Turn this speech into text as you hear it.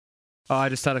Oh, I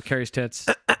just thought of Carrie's tits.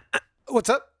 What's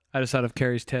up? I just thought of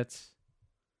Carrie's tits.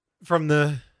 From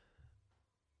the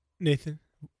Nathan.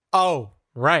 Oh,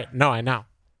 right. No, I know.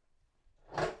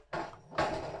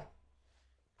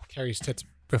 Carrie's tits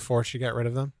before she got rid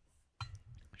of them.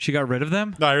 She got rid of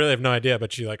them? No, I really have no idea,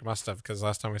 but she must have, because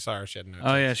last time we saw her, she had no.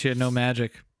 Oh yeah, she had no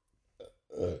magic.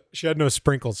 She had no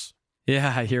sprinkles.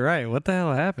 Yeah, you're right. What the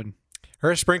hell happened?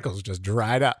 Her sprinkles just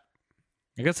dried up.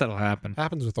 I guess that'll happen.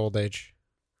 Happens with old age.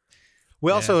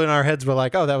 We also in our heads were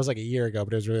like, oh, that was like a year ago,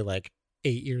 but it was really like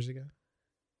 8 years ago.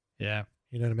 Yeah.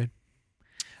 You know what I mean?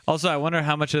 Also, I wonder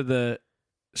how much of the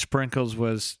sprinkles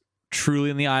was truly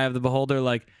in the eye of the beholder.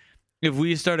 Like, if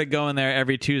we started going there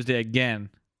every Tuesday again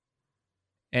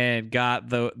and got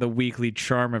the weekly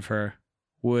charm of her,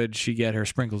 would she get her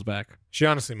sprinkles back? She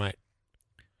honestly might.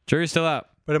 Jury's still out.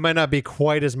 But it might not be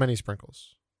quite as many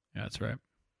sprinkles. Yeah, that's right.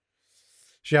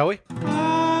 Shall we?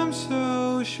 I'm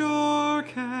so sure.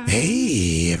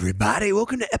 Hey, everybody.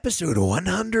 Welcome to episode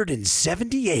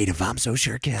 178 of I'm So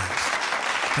Sure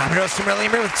Cast. I'm your host, Tim Riley,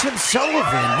 with Tim Sullivan.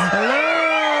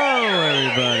 Hello,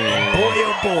 everybody. Boy,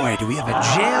 oh boy, do we have a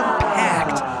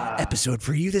jam-packed episode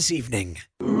for you this evening.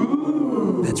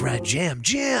 That's right,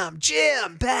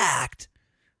 jam-packed.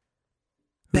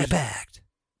 Packed.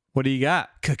 What do you got?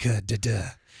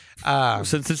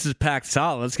 Since this is packed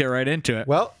solid, let's get right into it.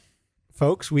 Well,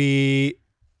 folks, we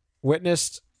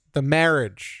witnessed the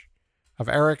marriage of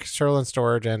Eric Serlin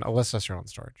Storage and Alyssa Serlin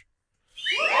Storage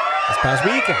this past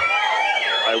weekend.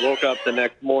 I woke up the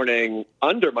next morning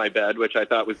under my bed, which I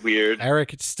thought was weird.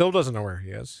 Eric still doesn't know where he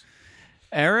is.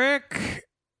 Eric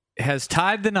has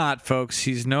tied the knot, folks.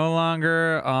 He's no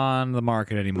longer on the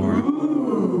market anymore.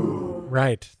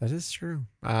 Right. That is true.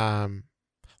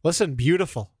 Listen,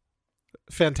 beautiful.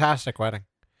 Fantastic wedding.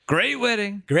 Great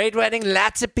wedding. Great wedding.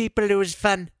 Lots of people. It was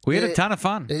fun. We had a ton of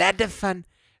fun. Lot of fun.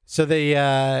 So they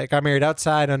got married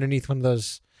outside underneath one of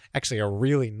those, actually a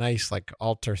really nice like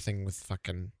altar thing with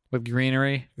fucking With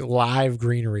greenery. live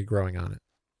greenery growing on it.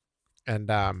 And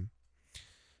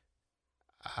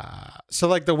so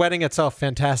like the wedding itself,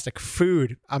 fantastic.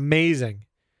 Food, amazing.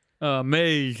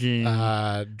 Amazing.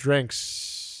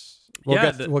 Drinks.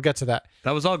 Yeah, We'll get to that.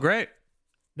 That was all great.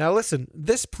 Now listen,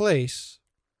 this place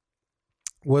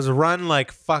was run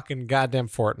like fucking goddamn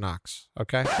Fort Knox,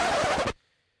 okay?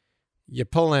 You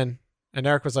pull in, and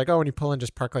Eric was like, oh, when you pull in,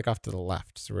 just park like off to the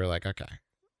left. So we were like, okay.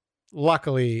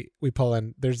 Luckily, we pull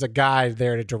in. There's a guy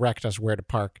there to direct us where to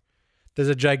park. There's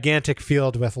a gigantic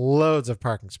field with loads of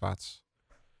parking spots.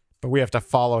 But we have to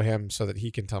follow him so that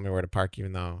he can tell me where to park,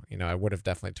 even though, you know, I would have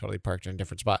definitely totally parked in a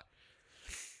different spot.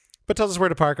 But tells us where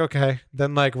to park, okay.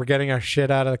 Then, like, we're getting our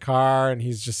shit out of the car, and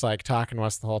he's just, like, talking to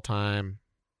us the whole time.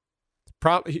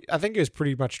 I think he was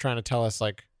pretty much trying to tell us,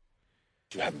 like...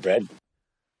 Do you have bread?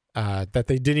 That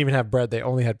they didn't even have bread. They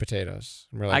only had potatoes.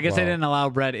 And we're like, I guess well, they didn't allow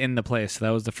bread in the place. So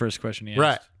that was the first question he asked.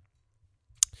 Right.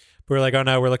 But we're like, oh,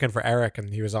 no, we're looking for Eric.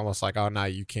 And he was almost like, oh, no,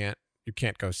 you can't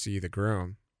go see the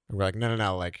groom. And we're like,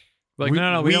 no, like... We're like,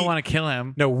 no, we don't want to kill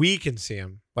him. No, we can see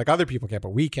him. Like, other people can't,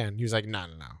 but we can. He was like, no.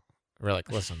 We're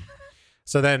like, listen.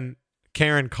 So then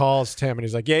Karen calls Tim, and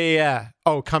he's like, yeah.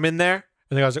 Oh, come in there?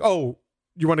 And the guy's like, oh,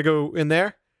 you want to go in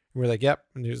there? And we're like, yep.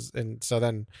 And so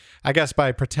then I guess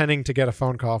by pretending to get a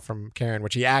phone call from Karen,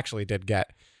 which he actually did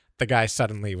get, the guy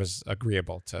suddenly was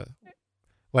agreeable to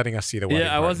letting us see the wedding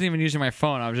Yeah, I party. wasn't even using my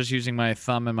phone. I was just using my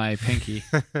thumb and my pinky.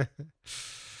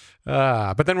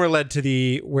 But then we're led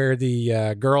to where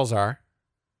the girls are.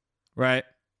 Right.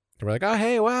 And we're like, oh,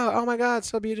 hey, wow. Oh, my God,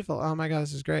 so beautiful. Oh, my God,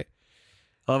 this is great.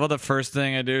 I love how the first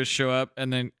thing I do is show up,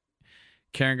 and then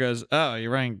Karen goes, oh,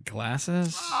 you're wearing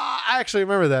glasses? I actually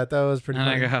remember that. That was pretty And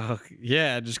funny. I go,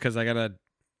 yeah, just because I got a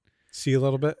See a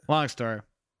little bit. long story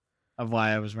of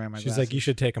why I was wearing my She's glasses. like, you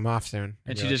should take them off soon.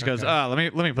 And we're she just like, goes, okay. oh,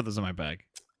 let me put this in my bag.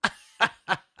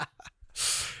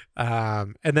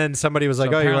 And then somebody was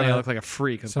like, So oh, you apparently want I to... look like a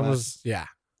freak. Of Someone glasses. was, yeah.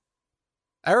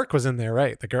 Eric was in there,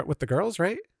 right? The girl with the girls,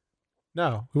 right?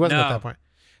 No, he wasn't at No. that point.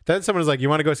 Then someone was like, you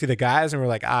want to go see the guys? And we're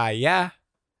like, yeah.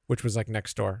 Which was like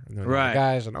next door. And then Right. the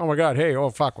guys, and oh my God, hey, oh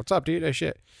fuck, what's up, dude? Hey,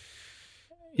 shit.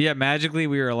 Yeah, magically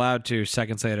we were allowed to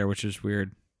seconds later, which is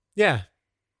weird. Yeah.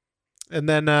 And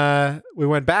then we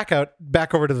went back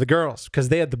over to the girls because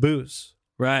they had the booze.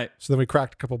 Right. So then we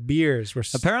cracked a couple beers.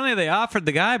 Apparently they offered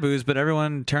the guy booze, but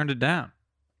everyone turned it down.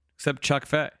 Except Chuck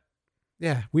Fay.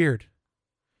 Yeah, weird.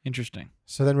 Interesting.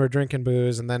 So then we're drinking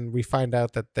booze, and then we find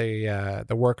out that the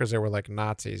workers there were like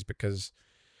Nazis because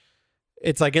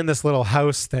it's like in this little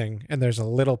house thing, and there's a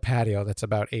little patio that's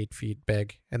about 8 feet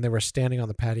big, and they were standing on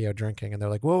the patio drinking, and they're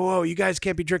like, whoa, you guys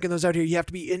can't be drinking those out here. You have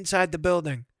to be inside the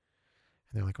building. And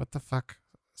they're like, what the fuck?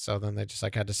 So then they just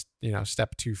like had to,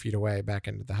 step 2 feet away back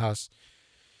into the house,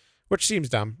 which seems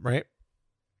dumb, right?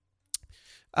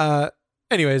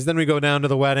 Anyways, then we go down to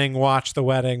the wedding, watch the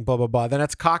wedding, blah, blah, blah. Then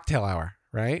it's cocktail hour,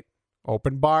 right?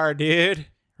 Open bar, dude.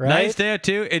 Right? Nice day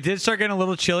too. It did start getting a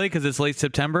little chilly because it's late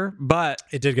September, but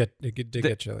It did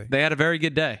get chilly. they had a very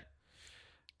good day.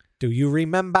 Do you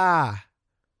remember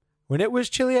when it was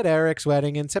chilly at Eric's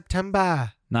wedding in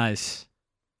September? Nice.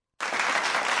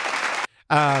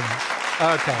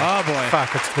 Okay. Oh boy.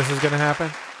 Fuck, this is gonna happen.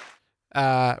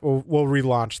 We'll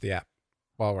relaunch the app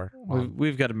while we're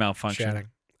We've got a malfunction.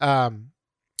 chatting.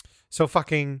 So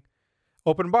fucking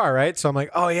open bar, right? So I'm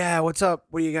like, oh yeah, what's up?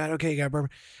 What do you got? Okay, you got bourbon.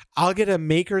 I'll get a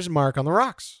Maker's Mark on the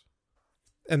rocks.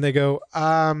 And they go,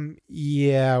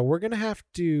 yeah, we're gonna have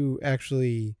to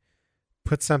actually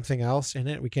put something else in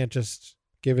it. We can't just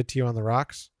give it to you on the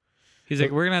rocks. He's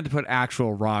like, we're gonna have to put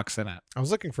actual rocks in it. I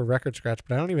was looking for record scratch,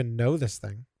 but I don't even know this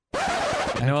thing.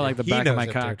 I know it like the He back of knows my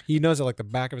it, cock. dude. He knows it like the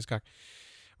back of his cock.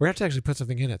 We're gonna have to actually put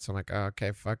something in it. So I'm like, oh,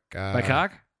 okay, fuck. My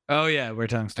cock? Oh yeah, we're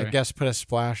telling a I story. guess put a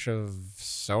splash of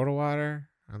soda water.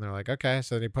 And they're like, okay.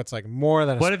 So then he puts like more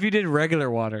than a What if you did regular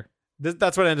water?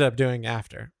 that's what I ended up doing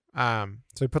after. So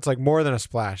he puts like more than a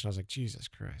splash. And I was like, Jesus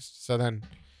Christ. So then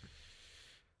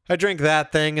I drink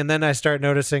that thing. And then I start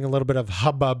noticing a little bit of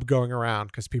hubbub going around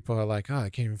because people are like, oh, I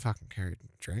can't even fucking carry a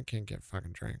drink. Can't get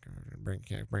fucking drink.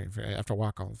 Can't bring it. I have to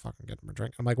walk all fucking get them a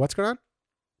drink. I'm like, what's going on?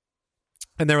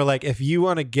 And they were like, if you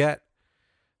want to get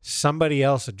somebody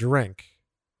else a drink,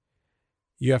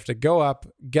 you have to go up,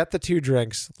 get the 2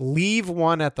 drinks, leave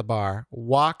one at the bar,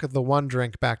 walk the 1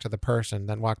 drink back to the person,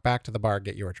 then walk back to the bar,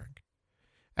 get your drink.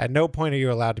 At no point are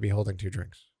you allowed to be holding 2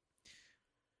 drinks.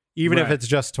 Even if Right. it's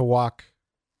just to walk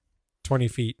 20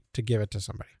 feet to give it to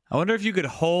somebody. I wonder if you could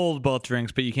hold both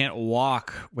drinks, but you can't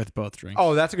walk with both drinks.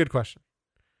 Oh, that's a good question.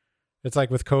 It's like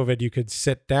with COVID, you could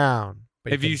sit down.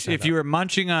 But if you were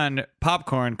munching on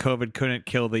popcorn, COVID couldn't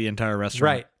kill the entire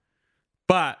restaurant. right,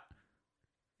 But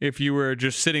if you were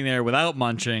just sitting there without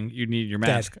munching, you'd need your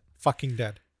mask. dead, fucking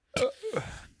dead. So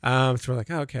we're like,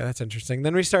 oh, okay, that's interesting.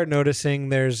 Then we start noticing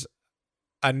there's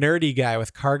a nerdy guy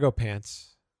with cargo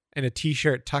pants and a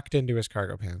t-shirt tucked into his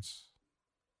cargo pants.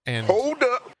 And Hold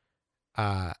up.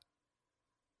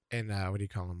 and what do you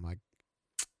call them? Like,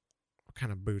 what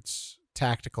kind of boots?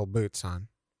 Tactical boots on,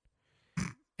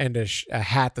 and a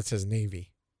hat that says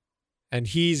Navy, and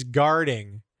he's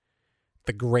guarding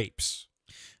the grapes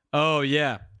Oh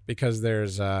yeah. because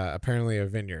there's apparently a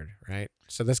vineyard, right?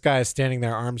 So this guy is standing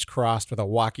there, arms crossed, with a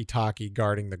walkie-talkie,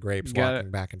 guarding the grapes, Got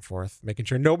walking back and forth, making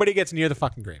sure nobody gets near the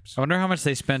fucking grapes. I wonder how much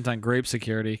they spent on grape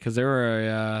security because they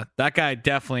were that guy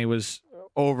definitely was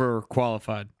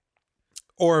overqualified.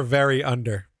 Or very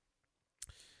under.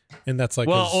 And that's like,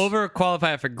 Well, his-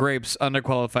 overqualified for grapes,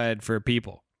 underqualified for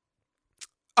people.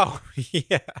 Oh,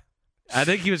 yeah. I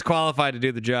think he was qualified to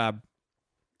do the job.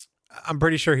 I'm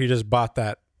pretty sure he just bought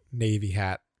that Navy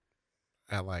hat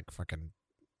at like fucking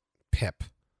Pip.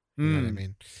 You know what I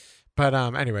mean? But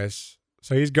anyways,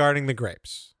 so he's guarding the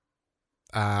grapes.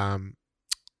 What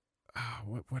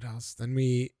else? Then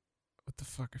what the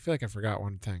fuck? I feel like I forgot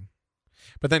one thing.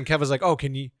 But then Kev was like, "Oh,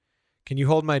 can you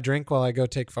hold my drink while I go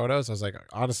take photos?" I was like,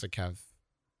 "Honestly, Kev,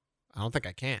 I don't think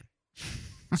I can."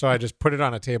 So I just put it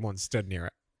on a table and stood near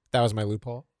it. That was my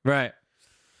loophole. Right.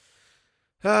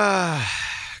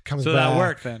 Comes So back. that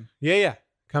worked then. Yeah.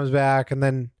 Comes back and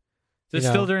then Is it You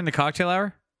know. still during the cocktail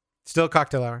hour? still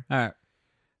cocktail hour. All right.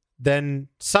 Then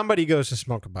somebody goes to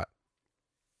smoke a butt.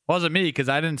 Wasn't me because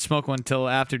I didn't smoke one till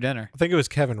after dinner. I think it was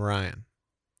Kevin Ryan,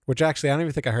 which actually I don't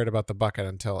even think I heard about the bucket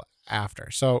until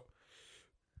after. So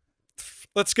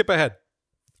let's skip ahead.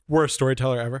 Worst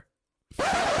storyteller ever.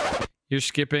 You're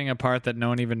skipping a part that no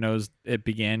one even knows it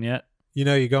began yet. You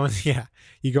know, you go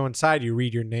inside, you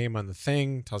read your name on the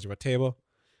thing, tells you what table.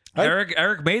 Right.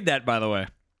 Eric made that, by the way.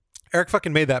 Eric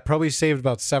fucking made that. Probably saved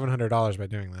about $700 by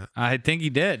doing that. I think he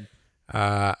did.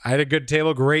 I had a good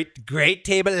table, great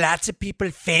Table, lots of people,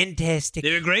 fantastic.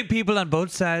 There were great people on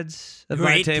both sides of my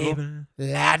Great table.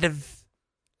 Lot of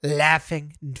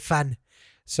laughing and fun.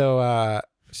 So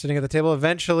sitting at the table,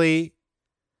 eventually,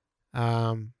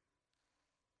 I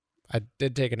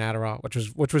did take an Adderall,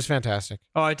 which was fantastic.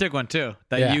 Oh, I took one too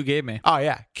that Yeah. you gave me. Oh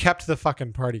yeah, kept the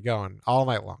fucking party going all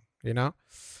night long, you know.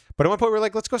 But at one point we were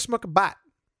like, let's go smoke a butt.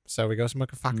 So we go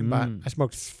smoke a fucking butt. I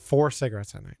smoked 4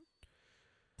 cigarettes that night.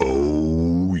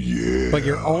 Oh, yeah. But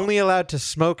you're only allowed to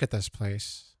smoke at this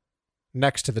place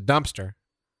next to the dumpster,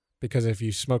 because if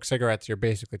you smoke cigarettes, you're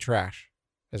basically trash,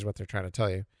 is what they're trying to tell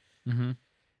you. Mm-hmm.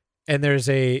 And there's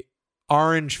a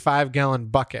orange 5-gallon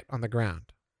bucket on the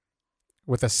ground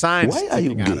with a sign Why are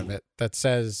you sticking out gay? of it that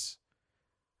says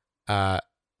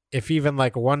if even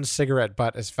like one cigarette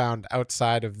butt is found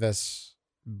outside of this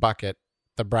bucket,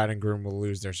 the bride and groom will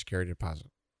lose their security deposit.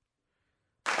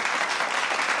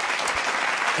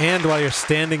 And while you're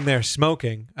standing there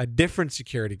smoking, a different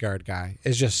security guard guy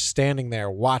is just standing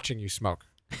there watching you smoke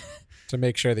to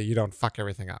make sure that you don't fuck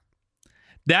everything up.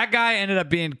 That guy ended up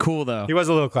being cool though, He was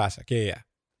a little classic. Yeah.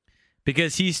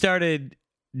 because he started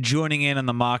joining in on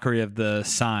the mockery of the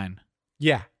sign.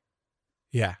 Yeah.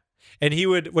 Yeah. And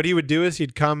what he would do is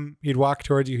he'd walk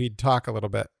towards you, he'd talk a little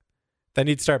bit. Then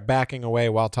he'd start backing away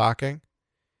while talking.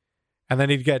 And then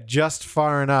he'd get just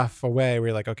far enough away where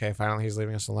you're like, okay, finally he's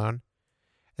leaving us alone.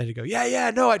 Then he'd go,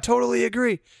 yeah, no, I totally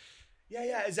agree.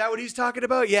 Yeah, is that what he's talking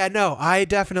about? Yeah, no, I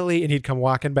definitely. And he'd come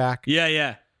walking back. Yeah.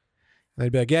 And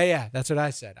they'd be like, yeah, that's what I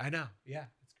said. I know. Yeah,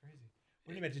 that's crazy.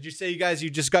 Wait a minute, did you say you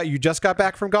just got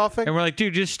back from golfing? And we're like,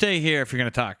 dude, just stay here if you're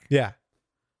going to talk. Yeah.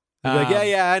 He'd be like,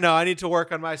 yeah, I know. I need to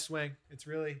work on my swing. It's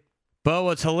really... But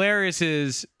what's hilarious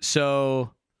is,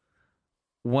 so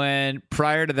when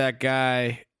prior to that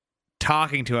guy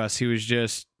talking to us, he was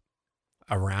just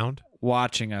Around?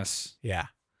 watching us. Yeah.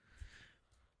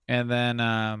 And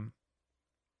then,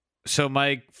 so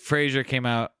Mike Frazier came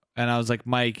out, and I was like,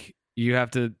 Mike, you have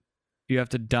to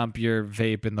dump your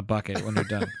vape in the bucket when they're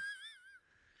done.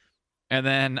 And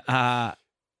then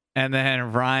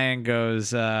Ryan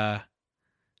goes, no,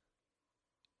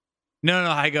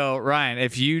 I go, Ryan,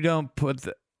 if you don't put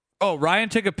Ryan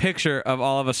took a picture of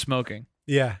all of us smoking.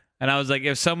 Yeah. And I was like,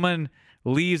 if someone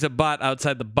leaves a butt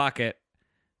outside the bucket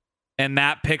and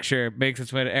that picture makes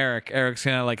its way to Eric's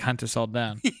going to like hunt us all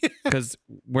down because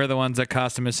we're the ones that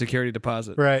cost him his security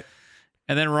deposit. Right.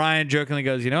 And then Ryan jokingly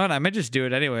goes, you know what? I might just do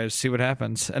it anyways, see what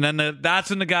happens. And then that's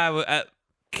when the guy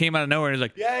came out of nowhere and he's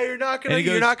like, Yeah, you're not And he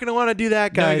goes- gonna want to do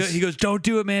that, no, guys. he goes, don't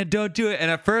do it, man, don't do it. And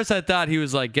at first I thought he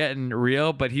was like getting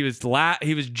real, but he was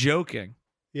joking.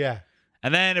 Yeah.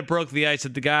 And then it broke the ice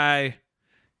that the guy,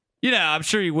 I'm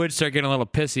sure he would start getting a little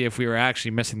pissy if we were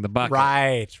actually missing the bucket.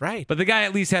 Right. But the guy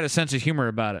at least had a sense of humor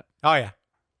about it. Oh yeah.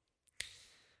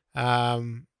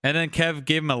 And then Kev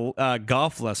gave him a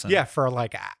golf lesson. Yeah, for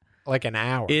like an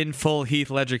hour. In full Heath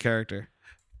Ledger character.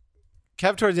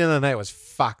 Kev towards the end of the night was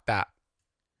fucked up.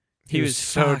 He was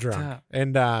so fucked drunk. up.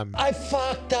 And I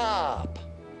fucked up.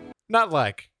 not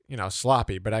like,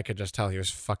 sloppy, but I could just tell he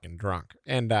was fucking drunk.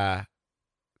 And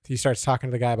he starts talking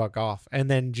to the guy about golf and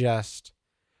then just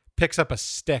picks up a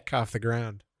stick off the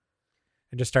ground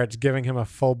and just starts giving him a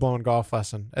full-blown golf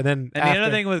lesson. And then And the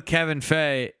other thing with Kevin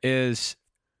Fay is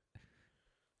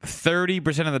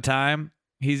 30% of the time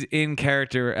he's in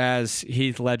character as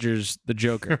Heath Ledger's the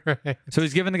Joker. Right. So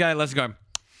he's giving the guy a lesson going,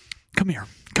 come here.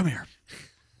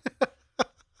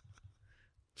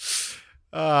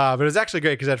 But it was actually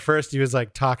great because at first he was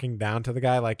like talking down to the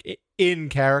guy, like in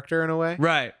character in a way.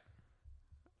 Right.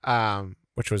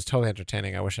 Which was totally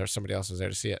entertaining. I wish there was somebody else was there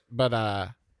to see it. But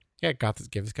yeah,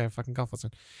 give this guy a fucking golf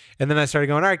lesson. And then I started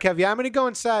going, all right, Kev, I'm gonna go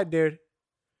inside, dude.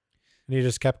 And he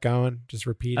just kept going, just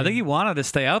repeating. I think he wanted to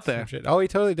stay out there. shit. Oh, he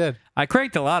totally did. I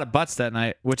cranked a lot of butts that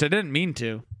night, which I didn't mean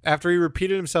to. After he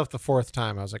repeated himself the fourth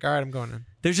time, I was like, all right, I'm going in.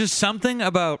 There's just something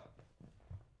about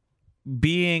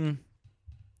being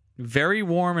very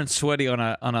warm and sweaty on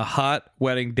a hot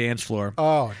wedding dance floor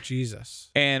Oh, Jesus.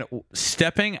 and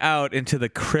stepping out into the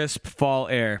crisp fall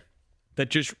air that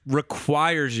just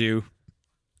requires you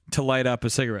to light up a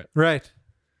cigarette. Right.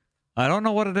 I don't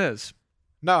know what it is.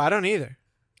 No, I don't either.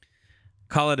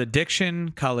 Call it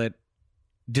addiction, call it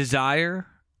desire,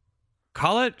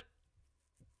 call it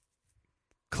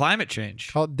climate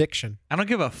change. Call it diction. I don't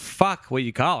give a fuck what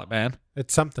you call it, man.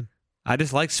 It's something. I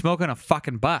just like smoking a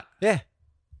fucking butt Yeah.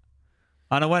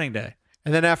 on a wedding day.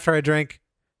 And then after I drank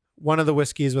one of the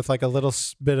whiskeys with like a little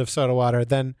bit of soda water,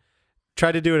 then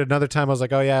tried to do it another time. I was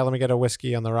like, oh, yeah, let me get a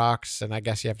whiskey on the rocks. And I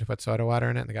guess you have to put soda water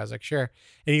in it. And the guy was like, sure.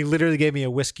 And he literally gave me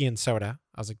a whiskey and soda.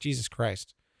 I was like, Jesus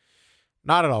Christ.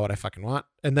 Not at all what I fucking want.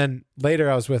 And then later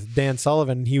I was with Dan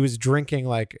Sullivan. And he was drinking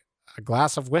like a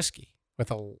glass of whiskey with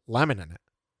a lemon in it.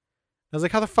 I was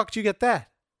like, how the fuck did you get that?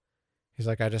 He's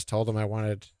like, I just told him I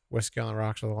wanted whiskey on the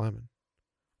rocks with a lemon.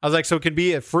 I was like, so it can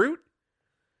be a fruit?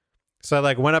 So I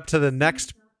like went up to the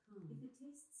next.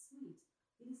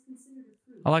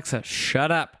 Alexa,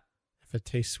 shut up. If it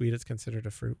tastes sweet, it's considered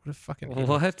a fruit. What a fucking.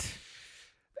 What?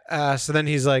 So then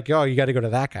he's like, oh, you got to go to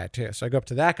that guy too. So I go up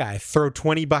to that guy, throw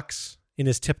 $20 in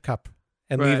his tip cup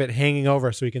and leave Right. it hanging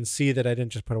over so he can see that I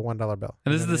didn't just put a $1 bill.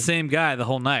 And this is then the same guy the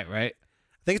whole night, right?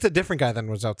 I think it's a different guy than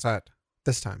was outside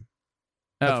this time.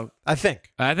 Oh, I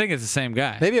think. I think it's the same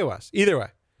guy. Maybe it was. Either way.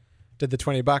 Did the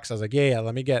 $20. I was like, yeah,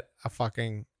 let me get a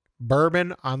fucking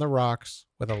bourbon on the rocks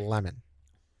with a lemon.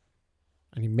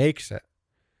 And he makes it.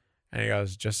 And he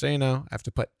goes, just so you know, I have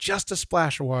to put just a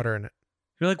splash of water in it.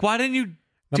 You're like, why didn't you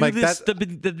I'm do like, this at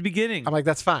the beginning? I'm like,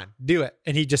 that's fine. Do it.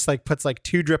 And he just like puts like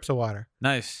 2 drips of water.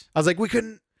 Nice. I was like, we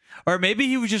couldn't. Or maybe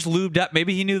he was just lubed up.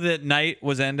 Maybe he knew that night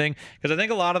was ending. Because I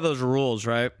think a lot of those rules,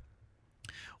 right?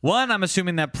 One, I'm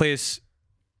assuming that place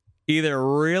either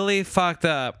really fucked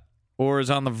up or is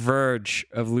on the verge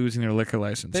of losing their liquor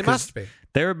license. They 'Cause must be.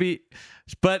 There would be,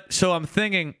 but so I'm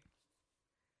thinking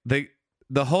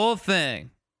the whole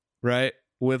thing, right,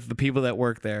 with the people that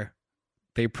work there,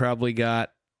 they probably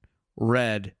got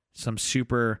read some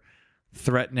super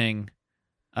threatening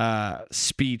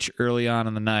speech early on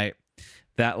in the night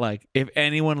that, like, if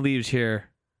anyone leaves here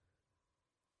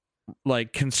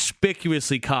like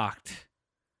conspicuously cocked,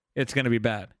 it's going to be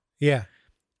bad. Yeah.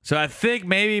 So I think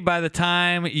maybe by the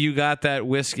time you got that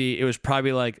whiskey, it was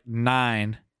probably like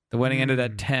 9. The wedding ended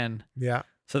at 10. Yeah.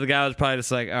 So the guy was probably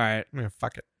just like, all right, Yeah,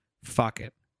 fuck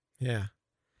it. Yeah.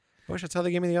 I wish that's how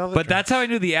they gave me the other. But that's how I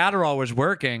knew the Adderall was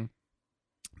working,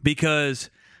 because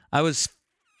I was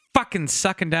fucking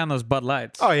sucking down those Bud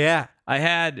Lights. Oh, yeah.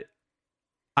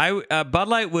 Bud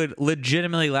Light would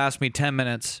legitimately last me 10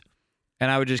 minutes,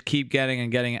 and I would just keep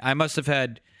getting it. I must have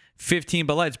had 15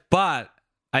 Bud Lights, but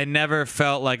I never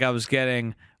felt like I was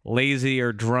getting lazy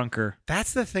or drunker.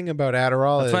 That's the thing about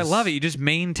Adderall. That's why I love it. You just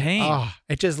maintain. Oh,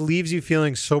 it just leaves you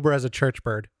feeling sober as a church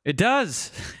bird. It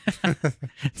does.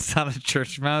 It's not a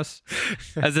church mouse.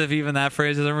 As if even that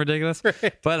phrase isn't ridiculous.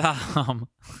 Right. But I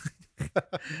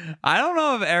don't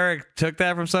know if Eric took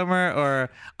that from somewhere or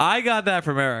I got that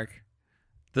from Eric.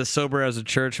 The sober as a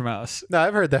church mouse. No,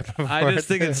 I've heard that before. I just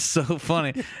think it's so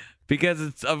funny because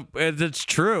it's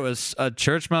true. A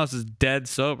church mouse is dead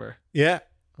sober. Yeah.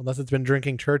 Unless it's been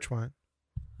drinking church wine.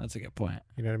 That's a good point.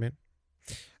 You know what I mean?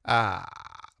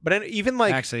 But even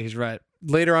like Actually, he's right.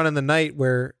 later on in the night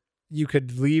where you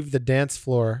could leave the dance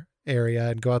floor area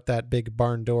and go out that big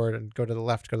barn door and go to the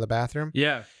left, go to the bathroom.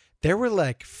 Yeah. There were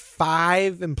like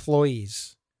 5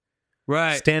 employees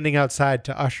Right. standing outside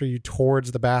to usher you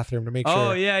towards the bathroom to make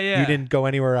sure yeah. you didn't go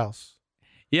anywhere else.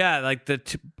 Yeah, like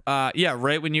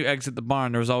right when you exit the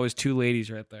barn, there was always 2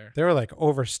 ladies right there. They were like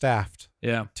overstaffed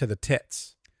Yeah. to the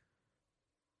tits.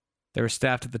 They were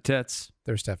staffed at the tits.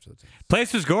 They were staffed to the tits.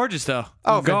 Place was gorgeous, though.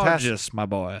 Oh, gorgeous, fantastic. my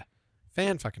boy.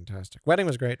 Fan-fucking-tastic. Wedding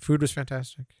was great. Food was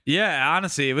fantastic. Yeah,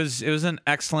 honestly, it was an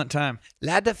excellent time.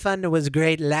 Lot of fun was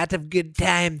great. Lot of good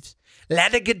times.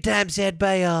 Lot of good times had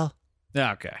by all.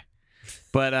 Yeah, okay.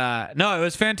 But no, it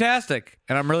was fantastic,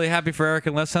 and I'm really happy for Eric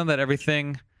and Listen that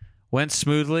everything went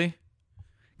smoothly.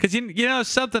 Because you know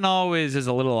something always is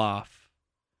a little off.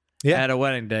 Yeah. At a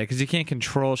wedding day, because you can't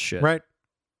control shit. Right.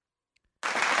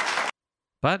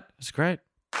 But it was great.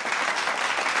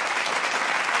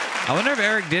 I wonder if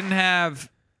Eric didn't have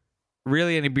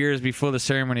really any beers before the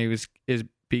ceremony is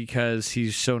because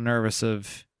he's so nervous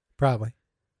of Probably.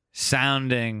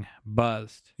 sounding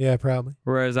buzzed. Yeah, probably.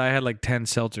 Whereas I had like 10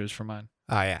 seltzers for mine.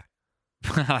 Oh, yeah.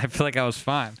 I feel like I was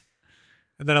fine.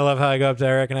 And then I love how I go up to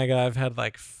Eric and I go, I've had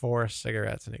like 4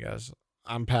 cigarettes. And he goes,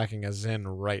 I'm packing a Zin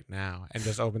right now. And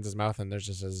just opens his mouth and there's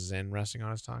just a Zin resting on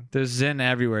his tongue. There's Zin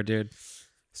everywhere, dude.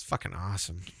 It's fucking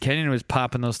awesome. Kenyon was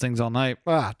popping those things all night.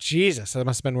 Ah, Jesus. That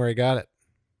must have been where he got it.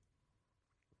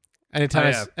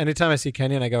 Anytime I see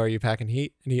Kenyon, I go, are you packing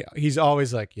heat? And he's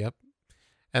always like, yep.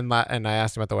 And I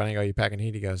asked him at the wedding, I go, are you packing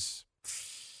heat? He goes,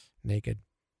 naked.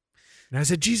 And I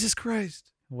said, Jesus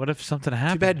Christ. What if something Too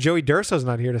happened? bad Joey Durso's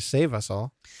not here to save us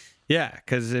all. Yeah,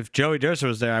 because if Joey Durso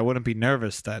was there, I wouldn't be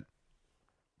nervous that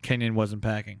Kenyon wasn't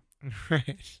packing.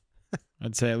 Right.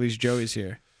 I'd say at least Joey's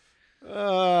here.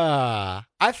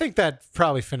 I think that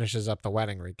probably finishes up the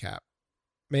wedding recap.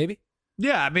 Maybe.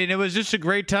 Yeah, I mean, it was just a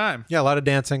great time. Yeah, a lot of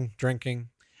dancing, drinking.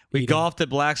 We eating. golfed at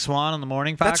Black Swan in the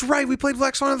morning. Fox. That's right. We played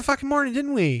Black Swan in the fucking morning,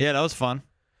 didn't we? Yeah, that was fun.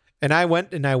 And I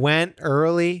went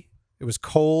early. It was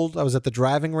cold. I was at the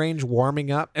driving range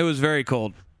warming up. It was very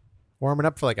cold. Warming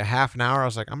up for like a half an hour. I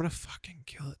was like, I'm going to fucking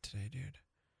kill it today, dude.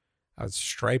 I was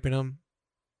striping them.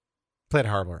 Played a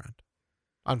horrible round.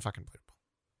 Unfucking playable.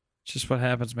 It's just what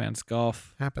happens, man. It's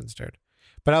golf. Happens, dude.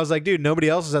 But I was like, dude, nobody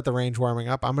else is at the range warming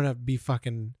up. I'm going to be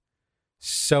fucking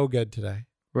so good today.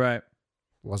 Right.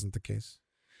 Wasn't the case.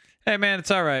 Hey, man, it's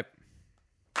all right.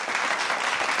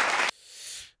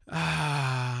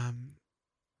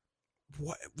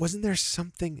 What wasn't there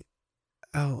something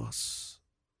else?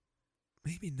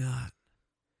 Maybe not.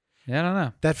 Yeah, I don't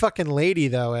know. That fucking lady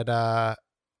though at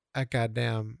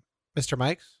goddamn Mr.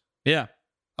 Mike's. Yeah.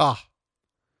 Oh,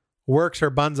 works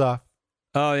her buns off.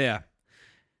 Oh, yeah.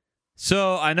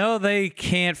 So I know they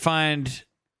can't find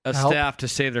a Help. staff to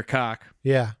save their cock,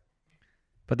 Yeah.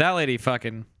 but that lady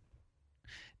fucking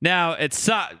Now it's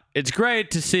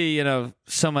great to see, you know,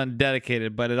 someone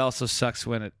dedicated, but it also sucks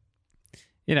when it,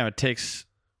 you know, it takes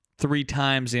 3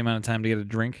 times the amount of time to get a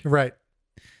drink. Right.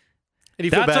 And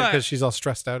you feel That's bad why- because she's all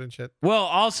stressed out and shit. Well,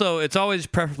 also it's always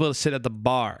preferable to sit at the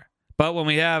bar. But when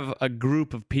we have a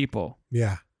group of people,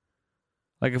 Yeah.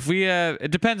 like if we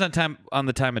it depends on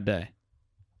the time of day.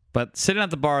 But sitting at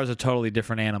the bar is a totally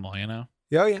different animal, you know?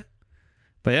 Oh, yeah.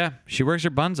 But yeah, she works her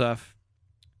buns off.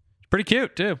 Pretty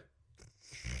cute too.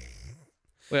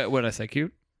 What did I say?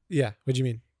 Cute? Yeah. What do you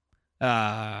mean?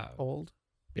 Uh Old?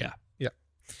 yeah. Yeah.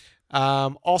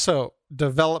 Also,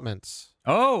 developments.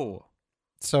 Oh.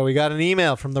 So we got an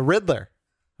email from the Riddler.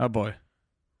 Oh boy.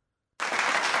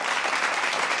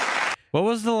 What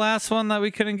was the last one that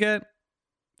we couldn't get?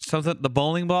 Something the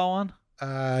bowling ball one?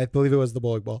 I believe it was the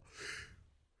bowling ball.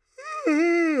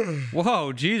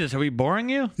 Whoa, Jesus, are we boring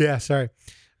you? Yeah, sorry.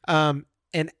 And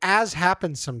as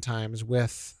happens sometimes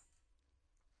with,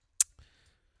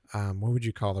 what would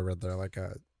you call the Riddler? Like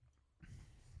a,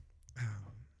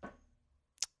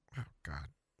 oh God,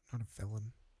 not a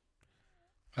villain.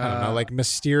 I don't know, like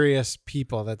mysterious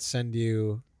people that send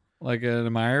you. Like an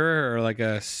admirer or like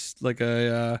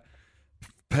a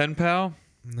pen pal?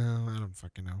 No, I don't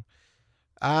fucking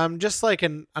know. Just like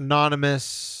an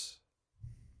anonymous.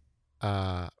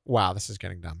 Wow, this is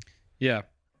getting dumb. Yeah.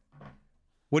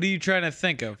 What are you trying to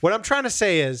think of? What I'm trying to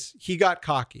say is he got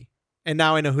cocky, and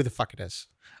now I know who the fuck it is.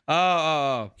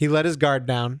 Oh. He let his guard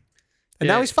down, and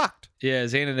Yeah. now he's fucked Yeah,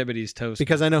 Xanadibity's toast.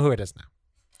 because I know who it is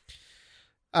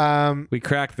now. We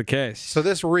cracked the case. So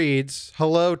this reads,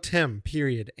 "Hello, Tim,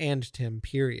 period, and Tim,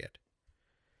 period.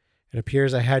 It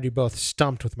appears I had you both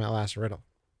stumped with my last riddle.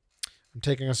 I'm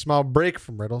taking a small break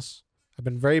from riddles. I've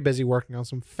been very busy working on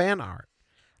some fan art.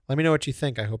 Let me know what you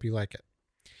think. I hope you like it."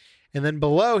 And then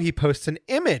below, he posts an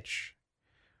image,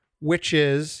 which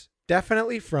is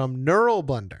definitely from Neural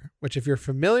Blender, which if you're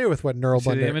familiar with what Neural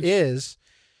See the Blender image? is,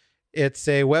 it's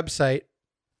a website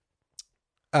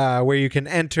where you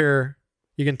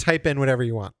can type in whatever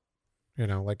you want, you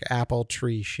know, like apple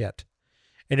tree shit.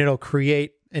 And it'll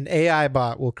create, an AI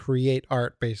bot will create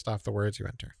art based off the words you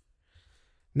enter.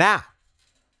 Now,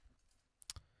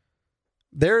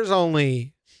 there's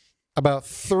only about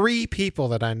 3 people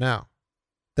that I know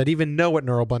that even know what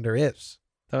Neural Blender is.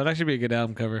 That would actually be a good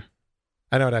album cover.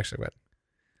 I know it actually would.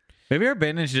 Maybe our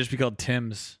band name should just be called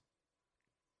Tim's.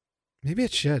 Maybe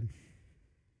it should.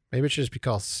 Maybe it should just be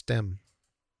called STEM.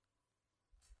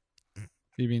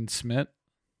 You mean Smith?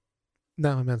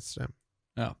 No, I meant STEM.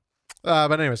 Oh.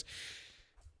 But anyways,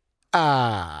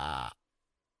 I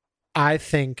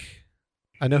think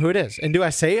I know who it is. And do I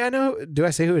say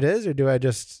who it is, or do I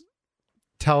just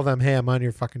tell them, "Hey, I'm on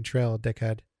your fucking trail,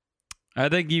 dickhead"? I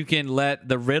think you can let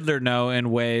the Riddler know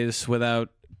in ways without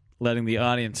letting the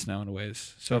audience know in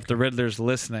ways. So if the Riddler's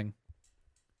listening.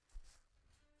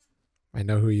 I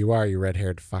know who you are, you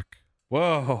red-haired fuck.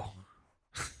 Whoa.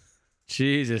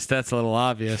 Jesus, that's a little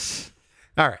obvious.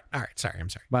 All right. Sorry, I'm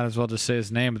sorry. Might as well just say his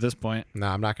name at this point. No,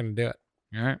 I'm not going to do it.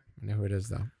 All right. I know who it is,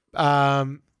 though.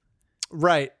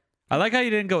 Right. I like how you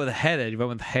didn't go with headed. You went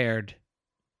with haired.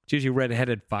 It's usually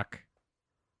red-headed fuck.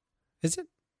 Is it?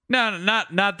 No,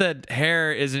 not that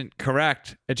hair isn't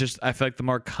correct. It's just I feel like the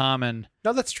more common.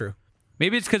 No, that's true.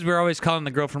 Maybe it's because we're always calling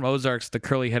the girl from Ozarks the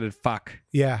curly-headed fuck.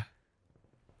 Yeah.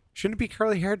 Shouldn't it be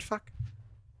curly-haired fuck?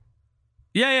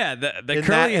 Yeah. The In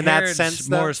curly-haired that is sense,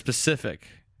 more though? specific.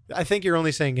 I think you're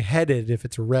only saying headed if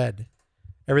it's red.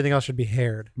 Everything else should be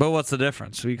haired. But what's the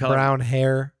difference? We call Brown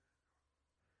hair.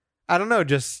 I don't know,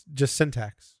 just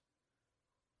syntax.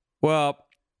 Well,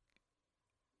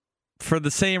 for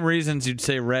the same reasons you'd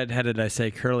say red-headed, I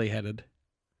say curly-headed.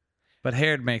 But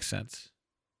haired makes sense.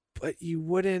 But you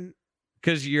wouldn't.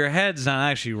 Because your head's not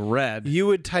actually red. You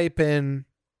would type in,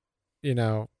 you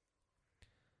know,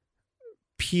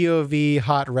 POV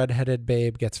hot redheaded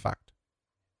babe gets fucked.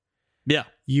 Yeah.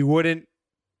 You wouldn't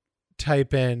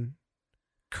type in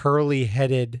curly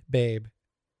headed babe.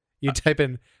 You type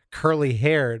in curly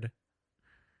haired.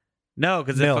 No,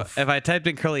 because MILF. if I typed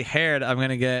in curly-haired, I'm going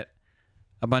to get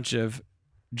a bunch of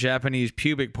Japanese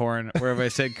pubic porn, where if I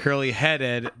said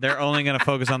curly-headed, they're only going to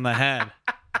focus on the head.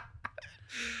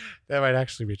 That might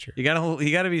actually be true. You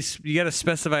gotta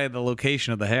specify the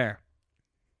location of the hair.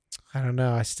 I don't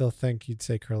know. I still think you'd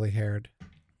say curly haired.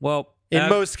 Well, In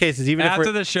most cases, even if after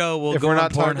we're, the show, we'll if go we're on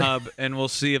not talking- Pornhub and we'll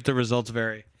see if the results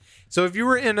vary. So if you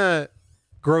were in a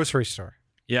grocery store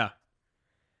Yeah.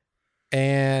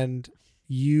 and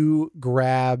you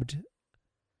grabbed,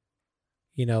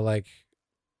 you know, like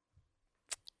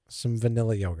some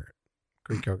vanilla yogurt,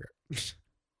 Greek yogurt.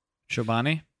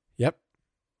 Chobani? Yep.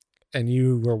 and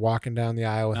you were walking down the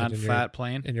aisle with On it flat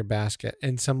plane. in your basket,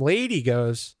 and some lady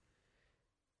goes,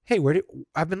 "Hey,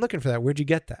 I've been looking for that. Where'd you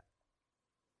get that?"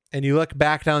 And you look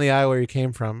back down the aisle where you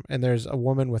came from, and there's a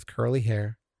woman with curly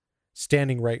hair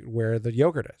standing right where the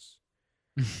yogurt is.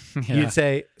 Yeah. You'd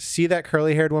say, "See that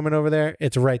curly-haired woman over there?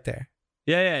 It's right there."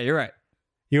 Yeah, you're right.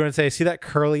 You want to say, "See that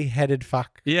curly-headed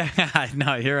fuck?" Yeah,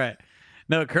 no, you're right.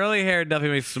 No, curly hair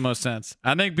definitely makes the most sense.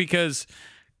 I think because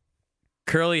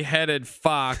curly-headed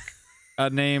fuck, a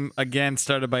name again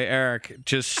started by Eric,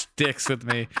 just sticks with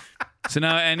me. So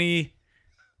now any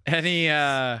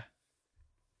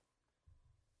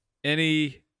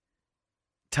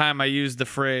time I use the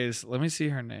phrase, let me see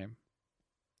her name.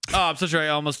 Oh, I'm so sure I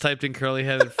almost typed in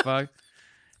curly-headed fuck.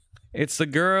 It's the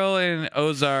girl in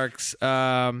Ozarks.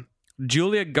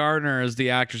 Julia Garner is the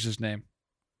actress's name.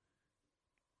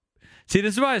 See,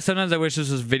 this is why sometimes I wish this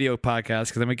was video podcast,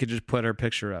 because then we could just put her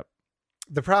picture up.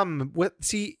 The problem with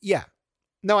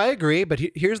no, I agree, but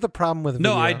here's the problem with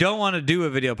video. No, I don't want to do a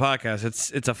video podcast.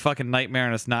 It's a fucking nightmare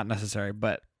and it's not necessary.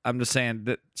 But I'm just saying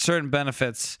that certain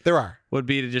benefits There are. would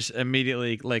be to just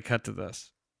immediately like cut to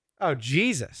this Oh,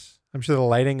 Jesus. I'm sure the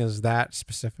lighting is that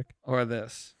specific. or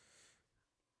this.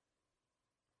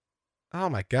 Oh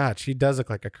my God, she does look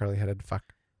like a curly-headed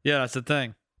fuck. Yeah, that's the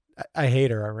thing. I hate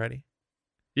her already.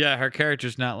 Yeah, her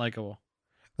character's not likable.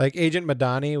 Like Agent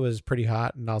Madani was pretty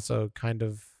hot, and also kind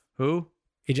of Who?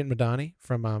 Agent Madani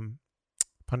from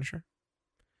Punisher.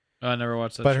 Oh, I never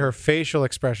watched that. But show. her facial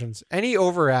expressions, any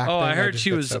overacting. Oh, I heard just she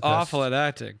get was so pissed. awful at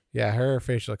acting. Yeah, her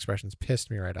facial expressions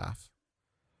pissed me right off.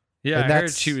 Yeah, And I heard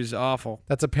that's- she was awful.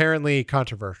 That's apparently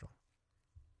controversial.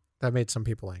 That made some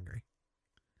people angry.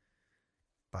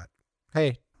 But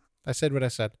hey, I said what I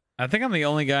said. I think I'm the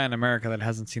only guy in America that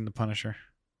hasn't seen The Punisher.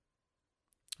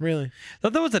 Really? I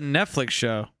thought that was a Netflix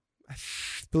show. I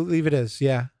believe it is.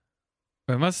 Yeah.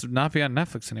 It must not be on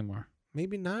Netflix anymore.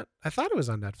 Maybe not. I thought it was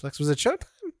on Netflix. Was it Showtime?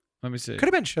 Let me see. Could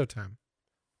have been Showtime.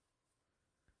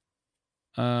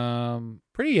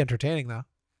 Pretty entertaining though.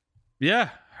 Yeah,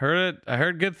 heard it. I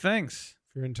heard good things.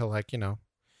 If you're into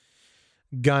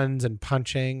guns and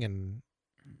punching and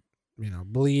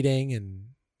bleeding and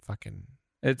fucking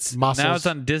It's Muscles. now it's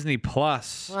on Disney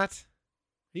Plus. what?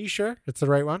 Are you sure it's the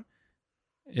right one?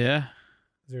 Yeah,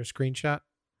 Is there a screenshot?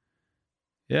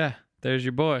 yeah. There's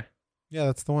your boy. Yeah,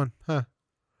 that's the one. Huh.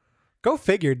 Go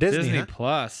figure. Disney. huh?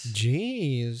 Plus.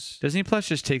 Jeez. Disney Plus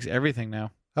just takes everything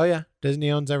now. Oh yeah,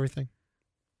 Disney owns everything.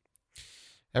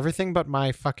 Everything but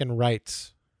my fucking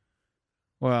rights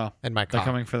Well, and my they're cock.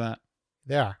 coming for that.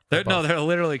 They are. They're both. they're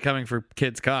literally coming for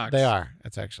kids' cocks. They are.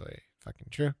 It's actually fucking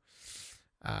true.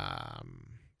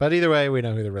 But either way, we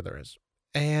know who the Riddler is.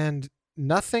 And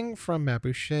nothing from Matt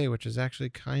Boucher, which is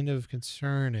actually kind of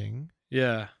concerning.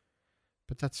 Yeah.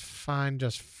 But that's fine,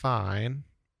 just fine.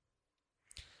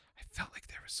 I felt like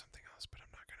there was something else, but I'm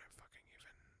not going to fucking even...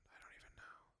 I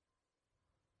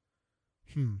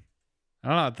don't even know. I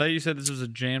don't know. I thought you said this was a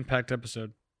jam-packed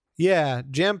episode. Yeah,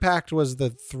 jam-packed was the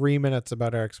 3 minutes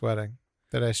about Eric's wedding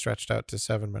that I stretched out to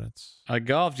 7 minutes. I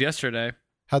golfed yesterday.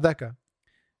 How'd that go?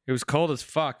 It was cold as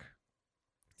fuck.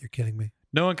 You're kidding me.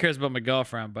 No one cares about my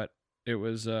golf round, but it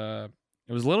was a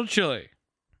little chilly.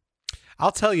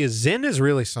 I'll tell you, Zyn is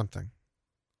really something.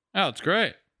 Oh, it's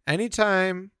great.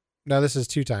 Anytime, now this is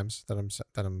 2 times that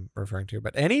I'm referring to,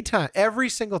 but anytime, every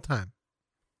single time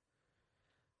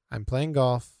I'm playing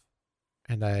golf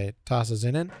and I toss a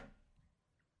Zyn in,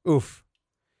 oof,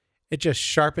 it just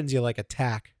sharpens you like a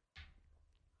tack.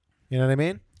 You know what I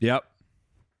mean? Yep.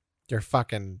 Your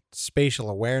fucking spatial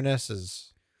awareness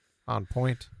is on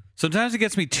point. Sometimes it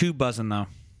gets me too buzzing though.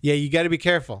 Yeah, you got to be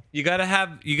careful. You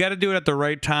gotta do it at the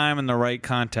right time and the right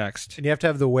context. And you have to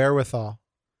have the wherewithal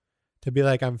to be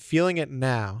like, I'm feeling it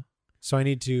now, so I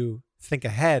need to think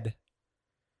ahead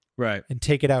Right. and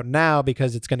take it out now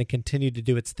because it's going to continue to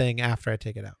do its thing after I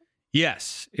take it out.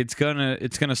 Yes, it's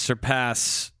gonna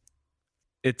surpass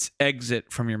its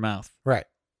exit from your mouth. Right.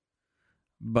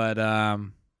 But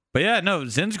yeah, no,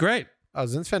 Zyn's great. Oh,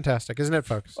 Zyn's fantastic, isn't it,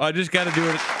 folks? I just got to do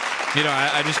it.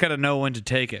 I just got to know when to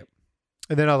take it.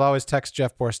 And then I'll always text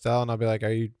Jeff Borstel and I'll be like,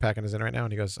 are you packing his in right now?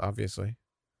 And he goes, obviously.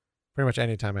 Pretty much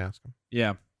any time I ask him.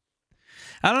 Yeah.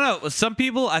 I don't know. With some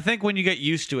people, I think when you get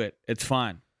used to it, it's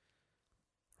fine.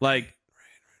 Like,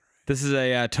 this is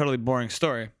a totally boring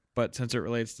story, but since it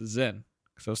relates to Zyn,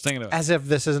 because I was thinking about it. As if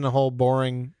this isn't a whole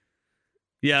boring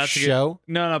Yeah, that's a good, show.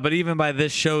 no, but even by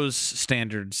this show's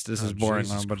standards, this is boring.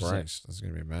 Jesus what I'm about to say. Christ. This is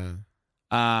going to be bad.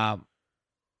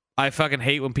 I fucking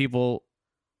hate when people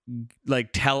like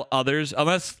tell others,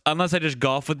 unless I just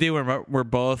golf with you and we're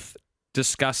both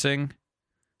discussing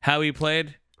how he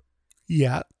played.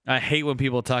 Yeah. I hate when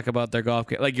people talk about their golf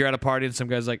game. Like you're at a party and some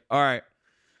guy's like, all right,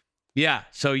 yeah,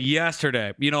 so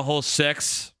yesterday, hole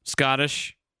 6,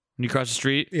 Scottish, when you cross the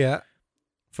street, Yeah.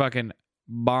 fucking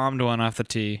bombed one off the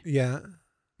tee, Yeah.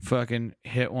 fucking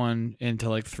hit one into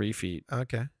like 3 feet,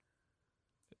 Okay.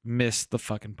 missed the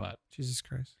fucking putt. Jesus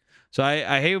Christ. So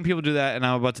I hate when people do that, and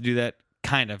I'm about to do that,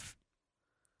 kind of.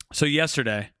 So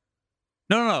yesterday,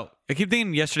 no, I keep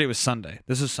thinking yesterday was Sunday.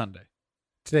 This is Sunday.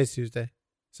 Today's Tuesday.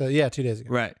 So yeah, 2 days ago.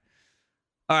 Right.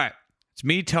 All right. It's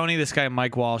me, Tony, this guy,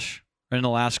 Mike Walsh, are in the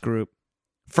last group.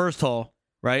 First hole,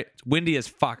 right? It's windy as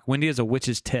fuck. Windy as a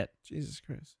witch's tit. Jesus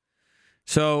Christ.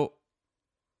 So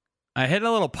I hit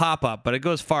a little pop-up, but it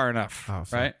goes far enough, Oh,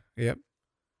 fuck. right? Yep.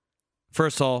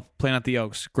 First hole, playing at the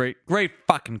Oaks. Great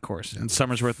fucking course in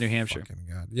Somersworth, New Hampshire. Fucking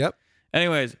God. Yep.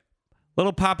 Anyways,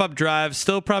 little pop-up drive.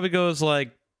 Still probably goes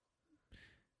like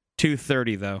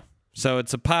 230, though. So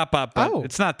it's a pop-up, but Oh.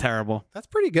 it's not terrible. That's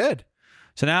pretty good.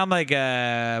 So now I'm like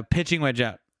pitching wedge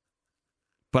out.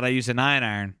 But I use a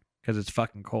 9-iron because it's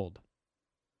fucking cold.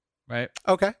 Right?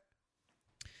 Okay.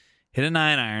 Hit a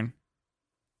 9-iron.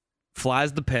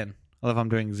 Flies the pin. I love how I'm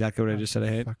doing exactly what I just said I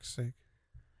hate. Fuck's sake.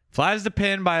 Flies the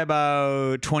pin by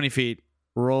about 20 feet.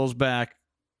 Rolls back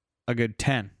a good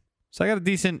 10. So I got a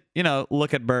decent,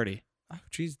 look at birdie. Oh,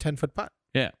 geez, 10-foot putt.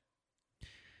 Yeah.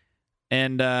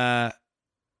 And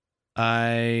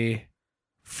I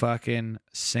fucking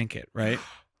sink it, right?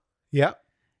 Yep.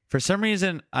 For some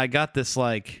reason, I got this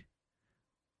like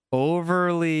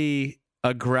overly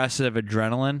aggressive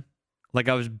adrenaline. Like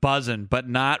I was buzzing, but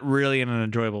not really in an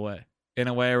enjoyable way. In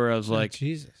a way where I was like,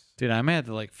 Jesus. dude, I may have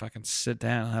to like fucking sit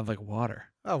down and have like water.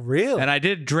 Oh, really? And I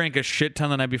did drink a shit ton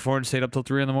the night before and stayed up till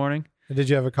 3 a.m. And did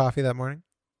you have a coffee that morning?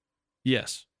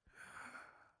 Yes.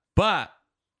 But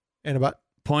And a butt?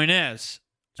 point is,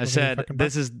 I Smoking a said, fucking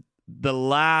this is the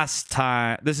last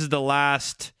time, this is the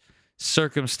last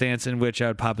circumstance in which I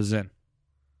would pop a Zin.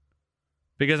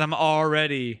 Because I'm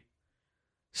already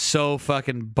so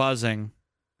fucking buzzing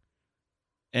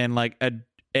and like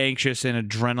anxious and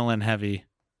adrenaline heavy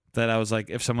that I was like,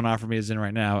 if someone offered me a Zin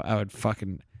right now, I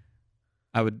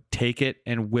would take it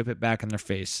and whip it back in their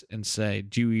face and say,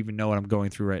 do you even know what I'm going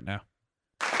through right now?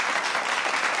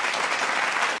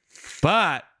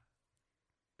 But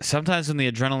sometimes when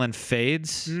the adrenaline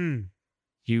fades, you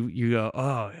go,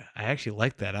 oh, I actually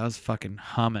like that. I was fucking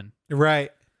humming.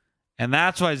 Right. And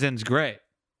that's why Zin's great.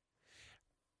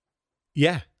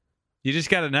 Yeah. You just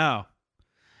got to know.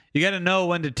 You got to know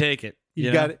when to take it.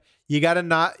 You know? got You got to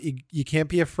not. You can't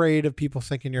be afraid of people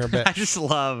thinking you're a bitch. I just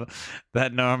love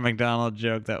that Norm Macdonald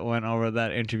joke that went over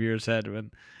that interviewer's head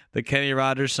when the Kenny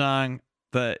Rogers song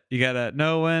that you got to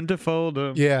know when to fold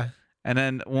them. Yeah. And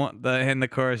then in the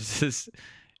chorus is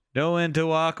know when to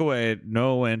walk away,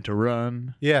 know when to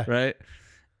run. Yeah. Right?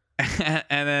 And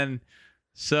then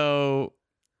so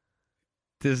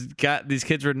these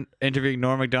kids were interviewing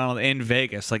Norm Macdonald in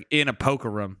Vegas, like in a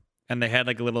poker room, and they had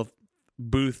like a little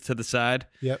booth to the side.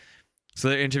 Yep. So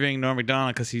they're interviewing Norm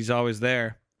Macdonald because he's always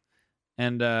there.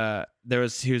 And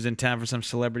he was in town for some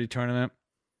celebrity tournament.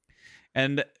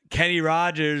 And Kenny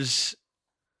Rogers,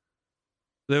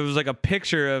 there was like a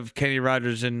picture of Kenny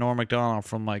Rogers and Norm Macdonald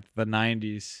from like the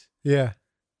 90s Yeah.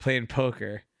 playing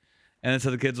poker. And then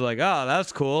so the kids were like, oh,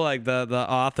 that's cool. Like the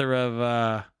author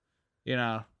of,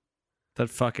 that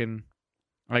fucking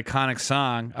iconic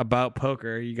song about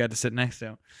poker, you got to sit next to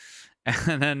him.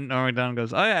 And then Norm Macdonald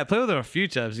goes, oh, yeah, I played with him a few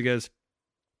times. He goes,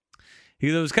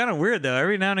 it was kind of weird, though.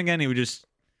 Every now and again, he would just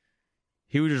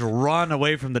run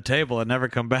away from the table and never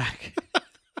come back.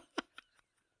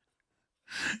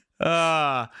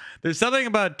 There's something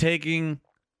about taking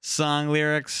song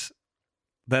lyrics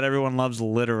that everyone loves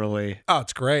literally Oh,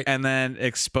 it's great. and then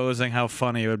exposing how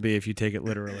funny it would be if you take it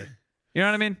literally. You know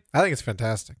what I mean? I think it's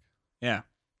fantastic. Yeah,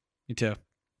 me too.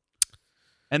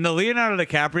 And the Leonardo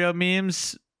DiCaprio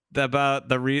memes about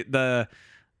because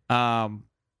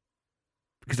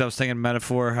I was thinking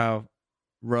metaphor how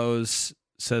Rose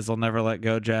says they'll never let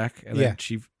go, Jack, and Yeah. then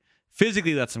she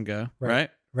physically lets him go, right?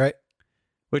 Right.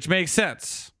 Which makes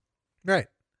sense. Right.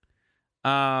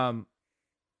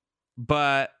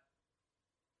 But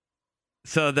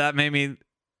so that made me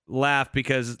laugh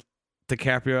because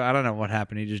DiCaprio, I don't know what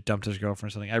happened. He just dumped his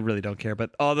girlfriend or something. I really don't care.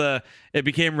 But it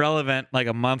became relevant like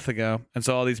a month ago. And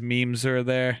so all these memes are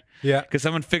there. Yeah. Because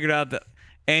someone figured out that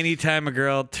anytime a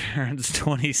girl turns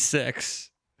 26,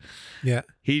 Yeah.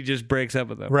 he just breaks up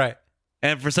with them. Right.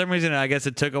 And for some reason, I guess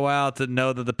it took a while to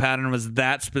know that the pattern was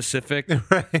that specific.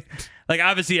 Right. Like,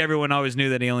 obviously, everyone always knew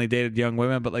that he only dated young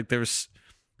women, but like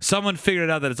someone figured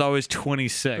out that it's always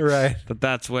 26. Right.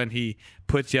 That's when he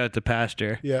puts you out to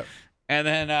pasture. Yeah. And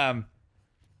then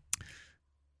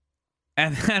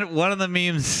And then one of the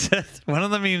memes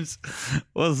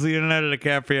was Leonardo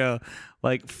DiCaprio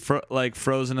like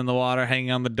frozen in the water,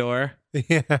 hanging on the door,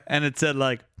 Yeah. and it said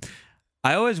like,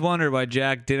 "I always wondered why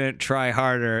Jack didn't try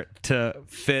harder to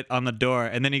fit on the door."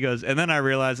 And then he goes, and then I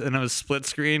realized, and it was split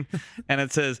screen, and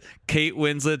it says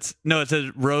it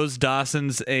says Rose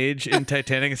Dawson's age in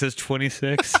Titanic. It says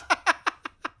 26.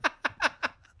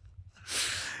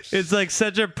 It's like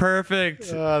such a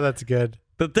perfect. Oh, that's good.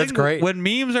 The thing, That's great. When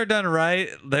memes are done right,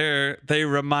 they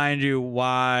remind you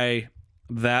why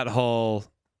that whole,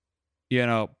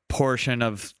 portion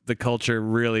of the culture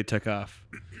really took off.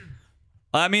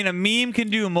 I mean, a meme can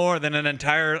do more than an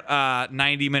entire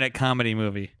 90-minute comedy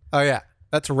movie. Oh, yeah.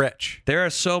 That's rich. There are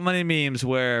so many memes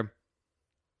where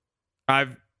I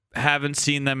haven't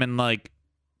seen them in like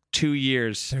 2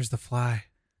 years. There's the fly.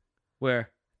 Where?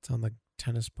 It's on the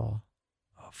tennis ball.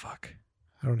 Oh, fuck.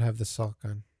 I don't have the salt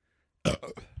gun.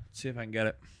 Let's see if I can get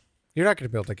it. You're not going to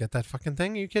be able to get that fucking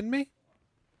thing. Are you kidding me?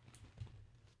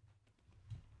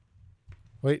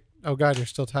 Wait. Oh, God. You're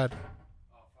still tied.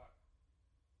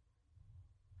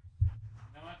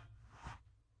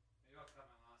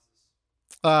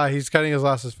 He's cutting his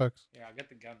losses, folks. Yeah, I'll get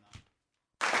the gun though.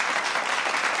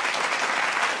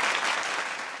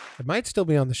 It might still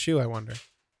be on the shoe, I wonder.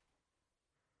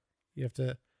 You have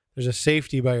to... There's a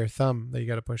safety by your thumb that you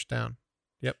got to push down.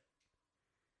 Yep.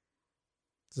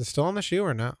 Is it still on the shoe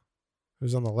or no? It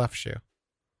was on the left shoe.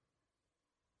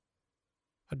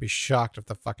 I'd be shocked if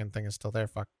the fucking thing is still there.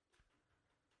 Fuck.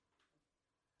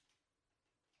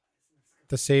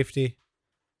 The safety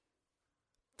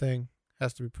thing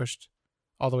has to be pushed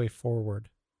all the way forward.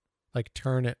 Like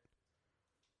turn it.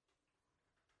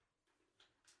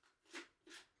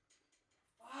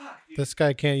 This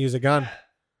guy can't use a gun.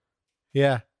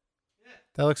 Yeah.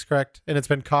 That looks correct. And it's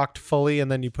been cocked fully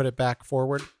and then you put it back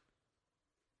forward.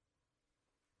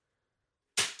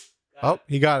 Oh,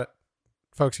 he got it.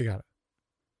 Folks, he got it.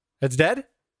 It's dead? Yep.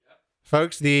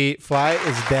 Folks, the fly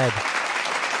is dead.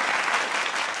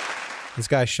 This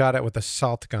guy shot it with a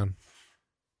salt gun.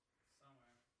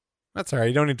 That's all right.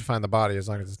 You don't need to find the body as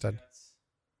long as it's dead.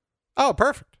 Oh,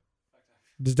 perfect.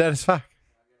 It's dead as fuck.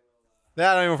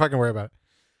 Yeah, don't even fucking worry about it.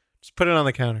 Just put it on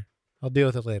the counter. I'll deal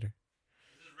with it later.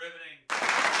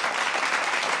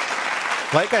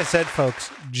 Like I said, folks,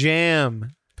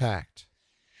 jam-packed.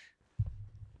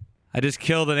 I just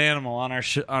killed an animal on our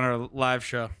live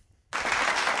show.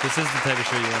 This is the type of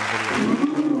show you want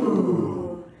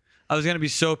video. I was gonna be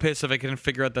so pissed if I couldn't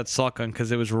figure out that salt gun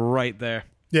because it was right there.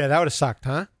 Yeah, that would have sucked,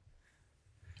 huh?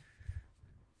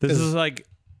 This is like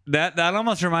that. That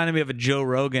almost reminded me of a Joe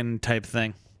Rogan type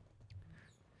thing.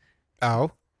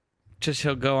 Oh, Just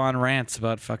he'll go on rants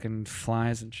about fucking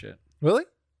flies and shit. really?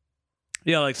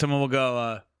 Yeah, like someone will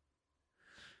go.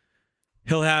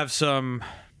 He'll have some,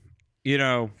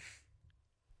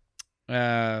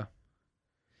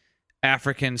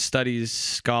 African studies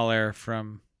scholar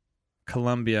from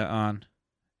Colombia on,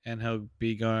 and he'll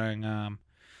be going,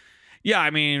 yeah, I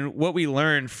mean, what we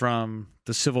learned from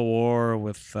the Civil War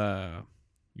with,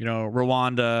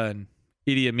 Rwanda and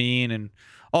Idi Amin and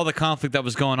all the conflict that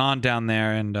was going on down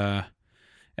there and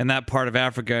that part of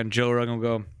Africa, and Joe Rogan will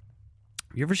go,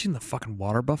 you ever seen the fucking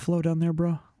water buffalo down there,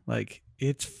 bro? Like,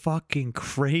 it's fucking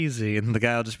crazy. And the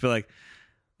guy will just be like,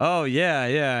 oh, yeah.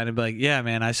 And he'll be like, yeah,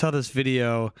 man, I saw this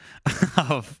video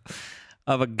of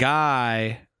a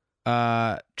guy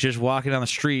just walking down the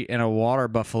street and a water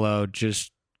buffalo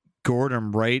just gored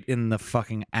him right in the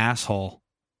fucking asshole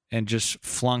and just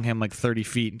flung him like 30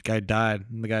 feet. The guy died.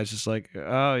 And the guy's just like,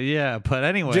 oh, yeah. But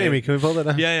anyway. Jamie, can we pull that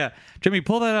up? Yeah. Jamie,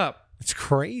 pull that up. It's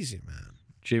crazy, man.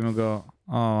 Jamie will go,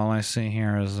 oh, all I see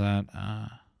here is that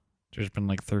there's been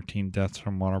like 13 deaths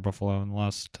from water buffalo in the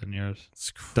last 10 years. It's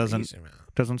crazy, man.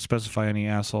 Doesn't specify any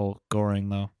asshole goring,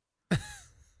 though. I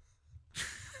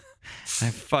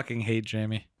fucking hate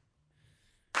Jamie.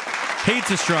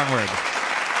 Hate's a strong word.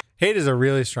 Hate is a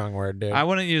really strong word, dude. I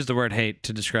wouldn't use the word hate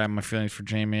to describe my feelings for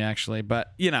Jamie, actually.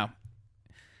 But,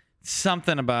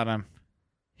 something about him.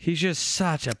 He's just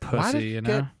such a pussy, Why did you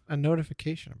know? get a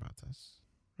notification about this?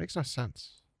 Makes no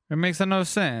sense. It makes no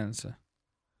sense.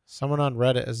 Someone on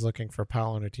Reddit is looking for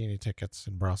Paolo Nutini tickets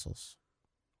in Brussels.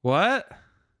 What?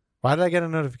 Why did I get a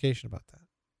notification about that?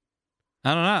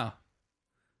 I don't know.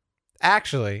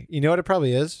 Actually, you know what it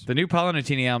probably is? The new Paolo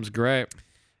Nutini album's great.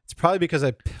 It's probably because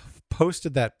I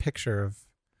posted that picture of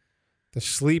the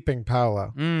sleeping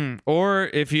Paolo Or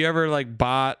if you ever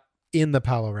bought. in the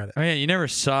Paolo Reddit. Oh yeah, you never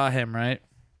saw him, right?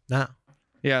 No.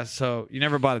 Yeah, so you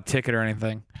never bought a ticket or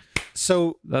anything.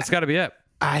 So That's got to be it.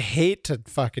 I hate to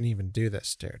fucking even do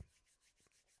this, dude.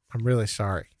 I'm really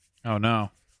sorry. Oh no.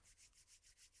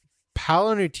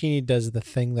 Paolo Nutini does the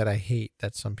thing that I hate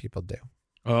that some people do.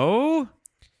 Oh?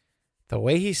 The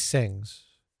way he sings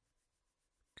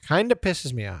kind of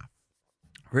pisses me off.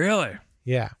 Really?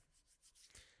 Yeah.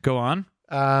 Go on.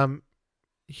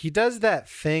 He does that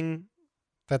thing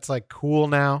that's like cool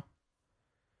now.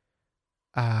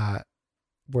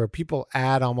 Where people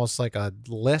add almost like a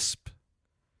lisp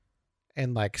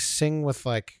and like sing with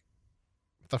like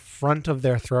the front of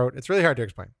their throat. It's really hard to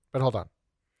explain, but hold on.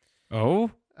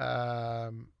 Oh?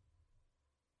 I'm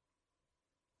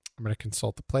going to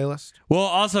consult the playlist. Well,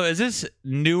 also, is this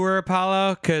newer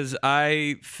Paolo? Because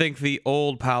I think the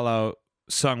old Paolo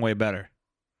sung way better.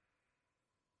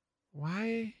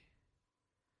 Why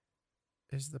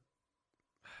is the...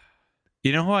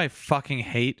 You know who I fucking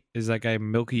hate is that guy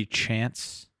Milky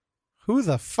Chance. Who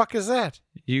the fuck is that?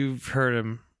 You've heard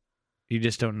him. You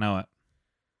just don't know it.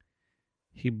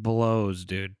 He blows,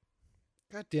 dude.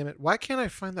 God damn it. Why can't I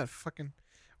find that fucking...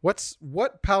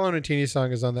 What Paolo Nutini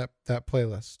song is on that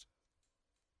playlist?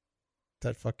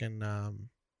 That fucking,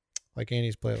 like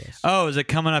Annie's playlist. Oh, is it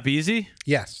Coming Up Easy?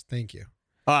 Yes, thank you.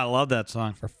 Oh, I love that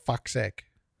song. For fuck's sake.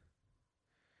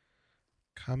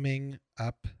 Coming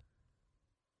Up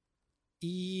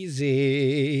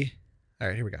Easy. All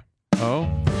right, here we go. Oh?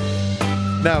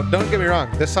 Now, don't get me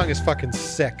wrong. This song is fucking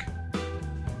sick.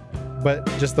 But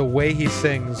just the way he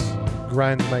sings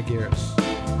grinds my gears.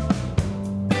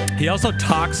 He also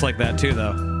talks like that, too,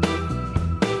 though.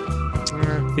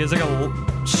 He has like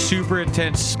a super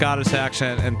intense Scottish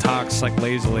accent and talks like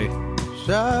lazily.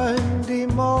 Sunday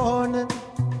morning,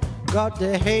 got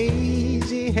the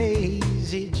hazy,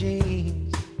 hazy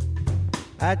jeans.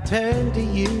 I turn to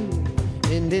you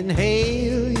and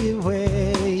inhale you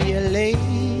where you lay.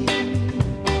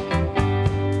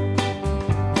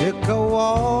 Took a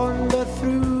wander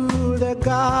through the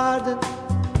garden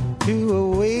to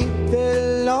await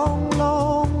the long,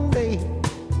 long day,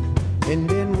 and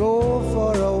then roll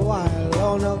for a while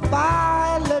on a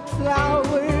violet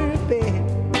flower bed.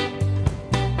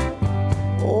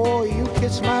 Oh, you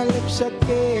kiss my lips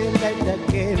again and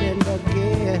again and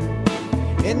again,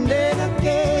 and then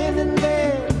again, and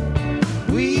then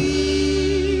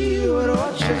we would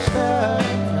watch the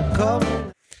sun come.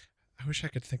 I wish I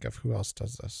could think of who else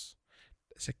does this.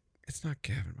 It's not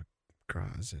Gavin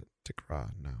McGraw, is it? DeGraw?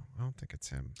 No, I don't think it's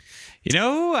him. You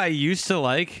know who I used to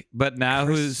like, but now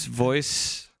whose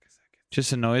voice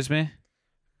just annoys me?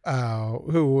 Oh,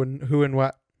 who and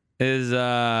what? Is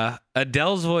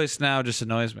Adele's voice now just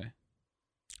annoys me.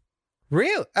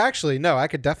 Real? Actually, no, I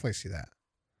could definitely see that.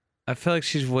 I feel like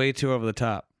she's way too over the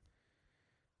top.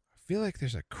 I feel like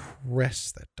there's a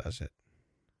Chris that does it.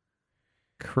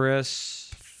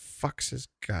 Chris Fuck's his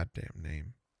goddamn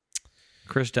name?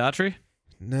 Daughtry?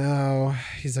 No,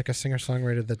 he's like a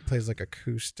singer-songwriter that plays like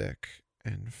acoustic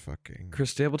and fucking...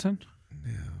 Chris Stapleton?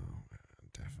 No,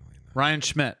 definitely not. Ryan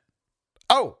Schmidt.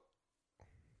 Oh!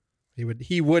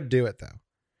 He would do it though.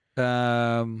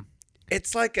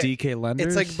 It's like DK Lenders?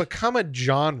 It's like become a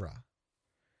genre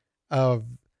of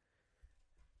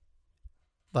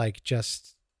like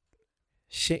just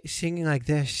singing like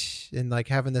this and like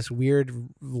having this weird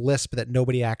lisp that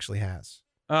nobody actually has.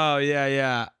 Oh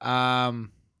yeah. Oh,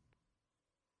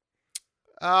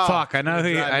 fuck, I know who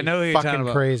you're talking fucking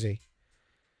about. Crazy.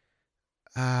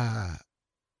 Fuck.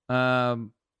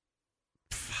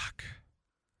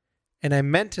 And I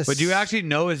meant to. But do you actually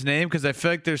know his name? Because I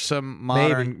feel like there's some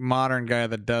modern guy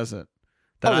that does it.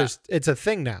 It's a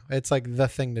thing now. It's like the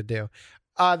thing to do.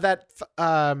 That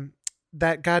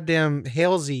goddamn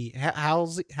Halsey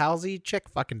chick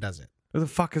fucking does it. Who the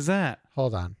fuck is that?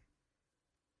 Hold on.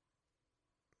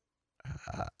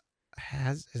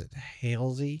 Is it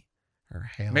Halsey or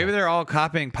Halo? Maybe they're all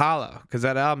copying Paolo because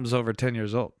that album's over 10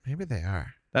 years old. Maybe they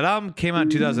are. That album came out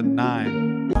in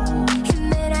 2009.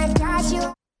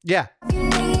 Yeah. Maybe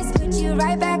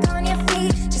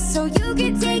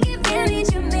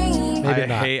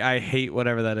not. I hate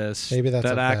whatever that is. Maybe that's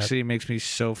that not bad. actually makes me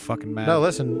so fucking mad. No,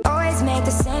 listen. Always make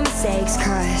the same mistakes,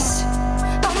 cause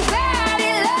I'm bad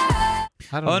at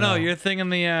I don't Oh know. no, you're thinking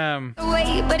the love.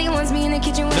 Wait, but he wants me in the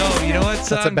kitchen. No, you know what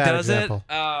That's a song bad does example.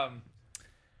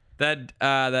 it?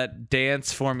 That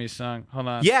Dance For Me song. Hold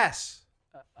on. Yes.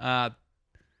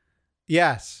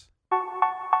 Yes.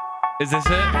 Is this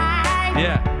it?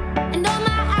 Yeah. And on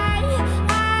my eye,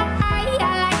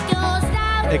 I like your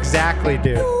style. Exactly,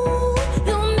 dude.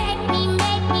 You make me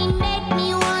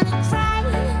wanna cry.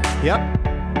 Yep.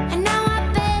 And now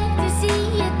I beg to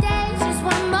see you dance just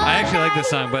one more I actually like this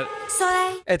song, but So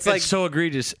they It's it's like so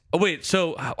egregious. Oh wait,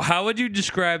 so how would you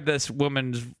describe this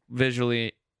woman's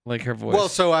visually, like her voice? well,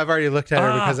 so I've already looked at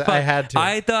her because fuck. I had to.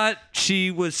 I thought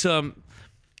she was some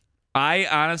I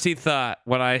honestly thought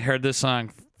when I heard this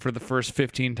song for the first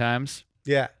 15 times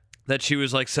Yeah. that she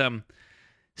was like some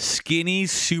skinny,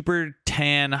 super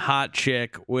tan, hot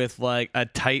chick with like a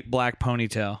tight black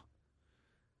ponytail.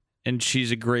 And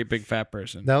she's a great big fat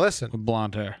person Now listen, with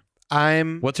blonde hair.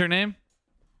 I'm What's her name?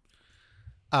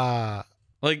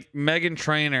 Like Megan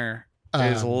Trainor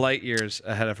is Um, light years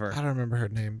ahead of her. I don't remember her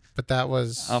name, but that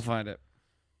was I'll find it.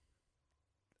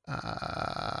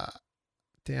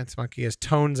 Dance Monkey is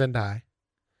Tones and I.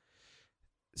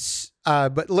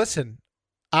 But listen,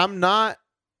 I'm not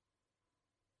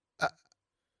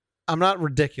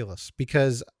ridiculous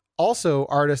because also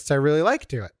artists I really like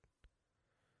do it.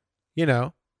 You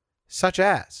know, such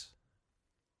as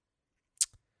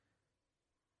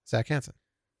Zach Hansen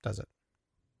does it.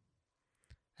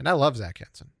 And I love Zach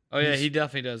Hansen. Oh yeah, He's he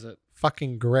definitely does it.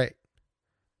 fucking great.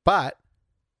 But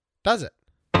does it?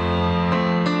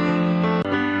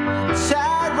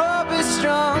 Tightrope is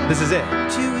strong. This is it.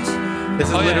 This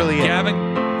is literally it. Gavin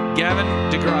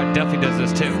DeGraw definitely does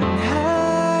this too.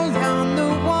 High on the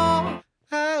wall.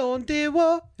 High on the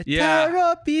wall, a Yeah.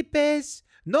 tightrope base.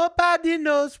 Nobody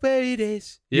knows where it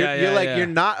is. Yeah, you're yeah, like yeah. you're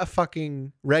not a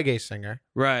fucking reggae singer,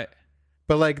 Right.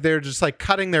 but like they're just like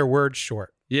cutting their words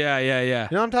short. Yeah. You know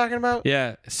what I'm talking about?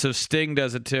 Yeah. So Sting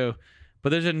does it too. But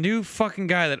there's a new fucking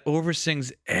guy that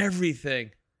oversings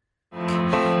everything. He's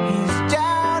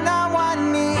down on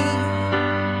one knee.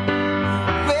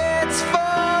 Waits for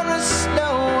a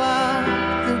snow on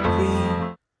the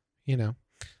green. You know.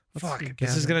 Let's Fuck. see,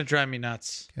 This is gonna drive me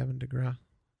nuts. Gavin DeGraw.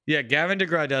 Yeah, Gavin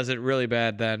DeGraw does it really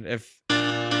bad then. If To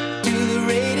the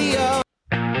radio.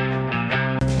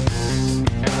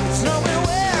 It's knowing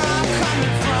where I'm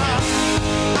coming from.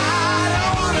 I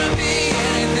don't wanna be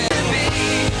anything to be.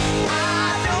 I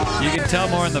don't wanna you can tell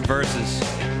more in the verses.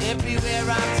 everywhere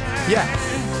I turn.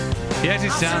 Yeah. He actually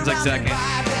sounds like Zach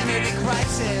Hansen. Identity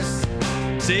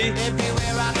crisis. See? Everywhere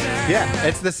I turn. Yeah.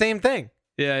 It's the same thing.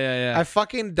 Yeah. I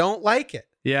fucking don't like it.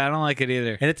 Yeah, I don't like it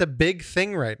either. And it's a big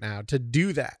thing right now to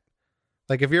do that.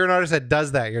 Like if you're an artist that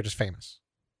does that, you're just famous.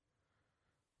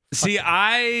 See,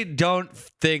 I don't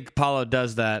think Paulo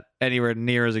does that anywhere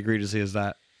near as egregiously as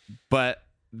that. But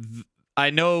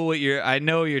I know what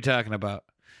you're talking about.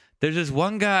 There's this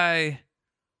one guy.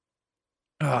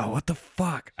 Oh, what the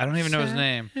fuck? I don't even know his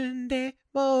name. Sunday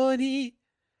morning,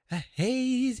 a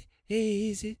hazy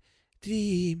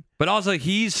dream. But also,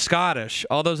 he's Scottish.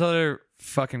 All those other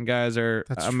fucking guys are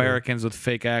That's true. Americans with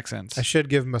fake accents. I should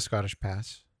give him a Scottish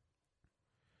pass.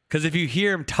 Because if you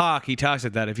hear him talk, he talks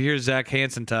like that. If you hear Zach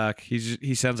Hansen talk,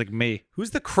 he sounds like me.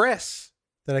 Who's the Chris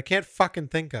that I can't fucking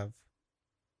think of?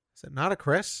 Is it not a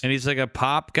Chris? And he's like a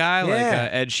pop guy, like Yeah. a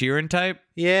Ed Sheeran type.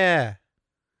 Yeah.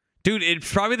 Dude,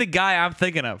 it's probably the guy I'm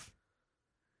thinking of.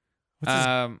 What's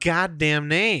his goddamn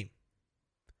name?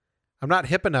 I'm not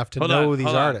hip enough to Hold know on, these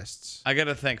hold on. artists. I got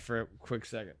to think for a quick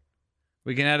second.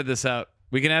 We can edit this out.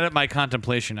 We can edit my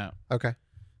contemplation out. Okay.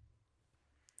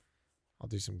 I'll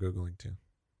do some Googling too.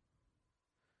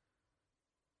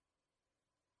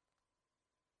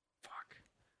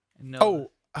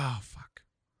 No. Oh, fuck.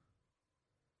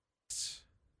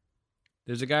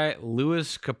 There's a guy,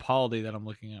 Louis Capaldi, that I'm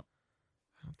looking up.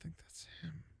 I don't think that's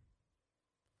him.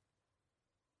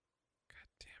 God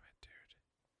damn it, dude.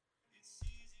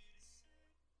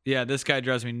 Yeah, this guy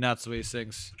drives me nuts the way he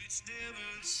sings.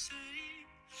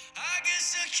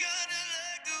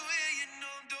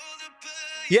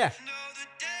 Yeah.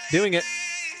 Doing it.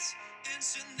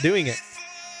 Doing it.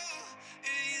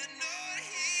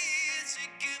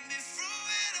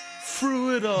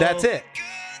 Through it all. That's it.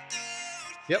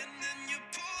 Yep.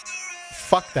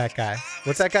 Fuck that guy.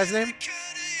 What's that guy's name?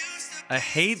 I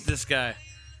hate this guy.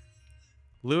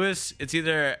 Louis, it's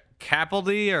either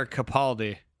Capaldi or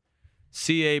Capaldi.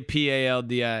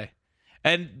 Capaldi.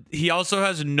 And he also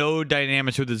has no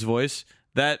dynamics with his voice.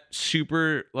 That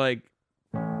super, like,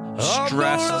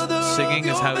 stressed singing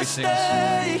is how he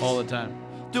sings all the time.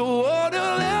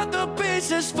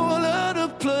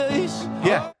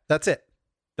 Yeah, that's it.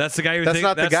 That's the guy you That's think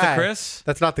not the that's guy. the Chris?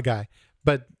 That's not the guy.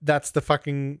 But that's the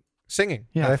fucking singing.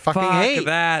 that I fucking fuck hate.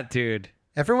 that, dude.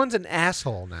 Everyone's an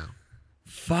asshole now.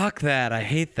 Fuck that. I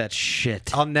hate that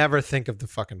shit. I'll never think of the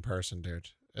fucking person, dude.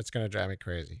 It's gonna drive me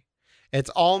crazy. It's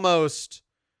almost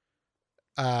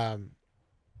Would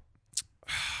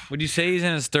you say he's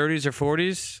in his 30s or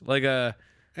 40s? Like a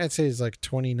I'd say he's like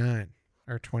 29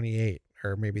 or 28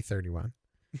 or maybe 31.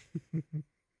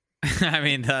 I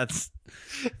mean that's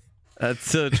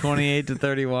 28 to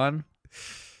 31.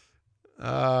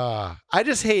 I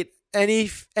just hate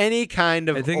any kind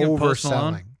of I think of Post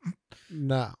overselling.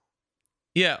 No.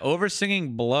 Yeah,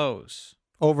 oversinging blows.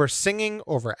 over singing,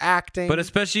 over acting. But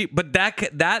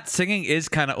that singing is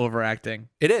kind of overacting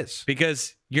it is.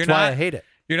 because you're That's why I not hate it.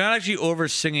 you're not actually over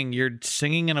singing. You're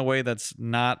singing in a way that's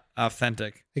not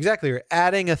authentic. Exactly. You're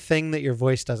adding a thing that your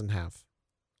voice doesn't have.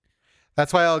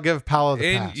 That's why I'll give Paolo the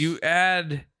And pass. you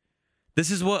add.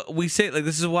 This is what we say. Like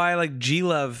this is why like G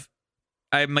Love.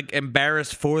 I'm like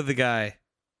embarrassed for the guy.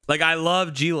 Like I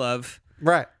love G Love.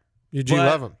 right. You do But-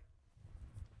 love him.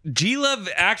 G Love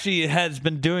actually has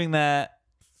been doing that.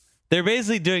 They're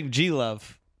basically doing G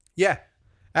Love. Yeah.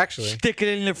 Actually. Stick it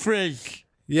in the fridge.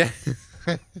 Yeah.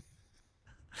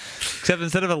 Except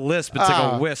instead of a lisp, it's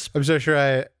like a wisp. I'm so sure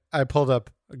I pulled up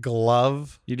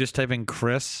glove. You just type in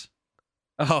Chris.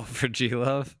 Oh, for G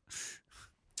Love.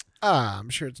 I'm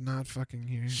sure it's not fucking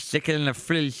here. Stick it in the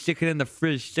fridge. Stick it in the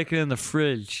fridge. Stick it in the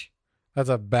fridge. That's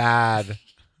a bad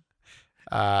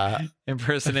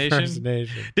Impersonation.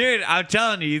 Dude, I'm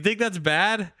telling you, you think that's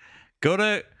bad? Go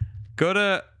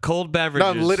to cold beverages. No,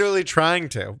 I'm literally trying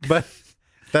to, but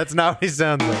that's not what he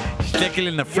sounds like. Stick it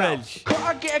in the fridge.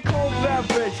 I get a cold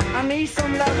beverage. I need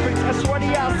some leverage. I swear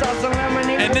the outside some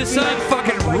lemonade. And this song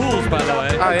fucking rules, by the way.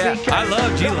 Oh, yeah. I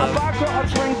love G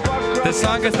Love. This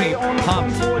song gets me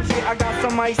pumped. I got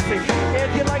some ice tea.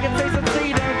 If you like a taste of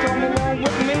tea, then come along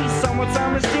with me.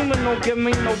 Summertime is steaming, don't give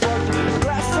me no butter.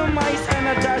 Glass some ice and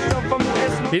a dash of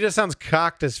from He just sounds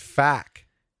cocked as fuck.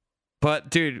 But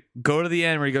dude, go to the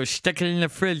end where you go, stick it in the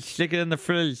fridge, stick it in the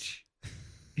fridge.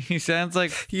 He sounds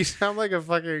like You sound like a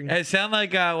fucking. it sound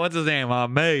like what's his name?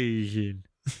 Amazing.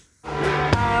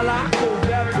 I like cold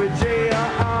beverage,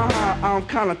 yeah, I'm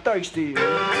kinda thirsty.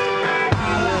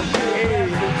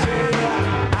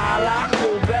 I like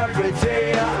cold beverage,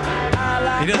 yeah, I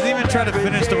like He doesn't even try to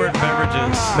finish the word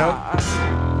beverages. Nope.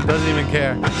 Doesn't even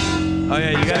care. Oh yeah,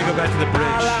 you gotta go back to the I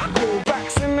bridge. like cold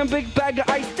racks in a big bag of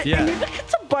ice. Yeah. And you look at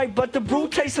the bite, but the brew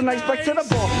tastes nice. Back to the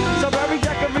bar. So every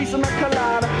Jackarees and a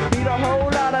colada. Need a whole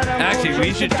lot of them. Actually,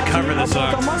 we should cover this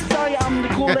song. I must tell you, I'm the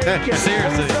Kool-Aid kid.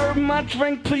 Seriously. Serve my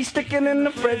drink, please stick it in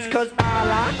the fridge, cause I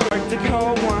like the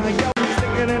cold one. Yo,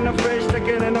 stick it in the fridge, stick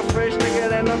it in the fridge, stick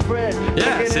it in the fridge.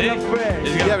 Yeah, stick it see? in the fridge.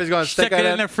 He's Yeah, but he's going stick it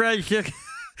in the fridge.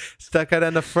 Stuck it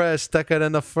in the fridge. Stuck it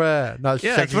in the fridge. No,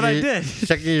 Yeah, that's what I did.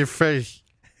 Stuck it in your fridge.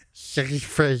 Stuck it in your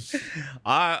fridge.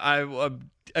 I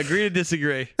agree to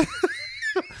disagree.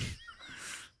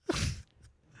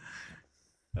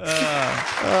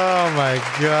 Oh my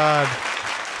god.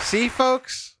 See,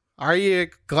 folks, are you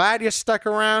glad you stuck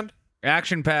around?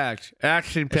 Action packed.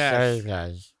 Action packed.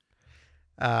 guys.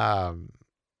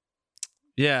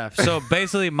 Yeah. So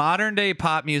basically, modern day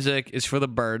pop music is for the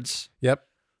birds. Yep.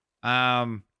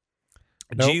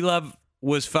 G Love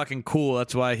was fucking cool.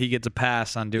 That's why he gets a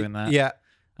pass on doing that. Yeah.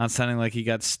 On sounding like he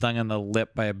got stung in the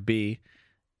lip by a bee.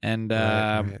 And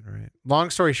Right. Long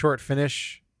story short,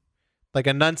 finish. Like,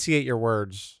 enunciate your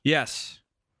words. yes.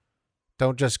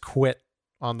 Don't just quit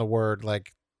on the word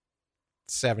like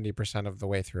 70% of the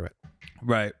way through it.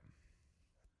 Right.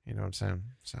 You know what I'm saying?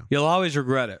 So You'll always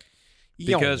regret it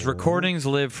because recordings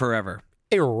live forever.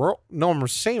 No, I'm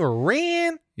saying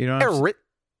ran. You know what I'm saying?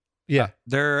 Yeah.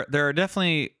 There are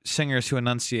definitely singers who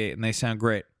enunciate and they sound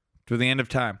great to the end of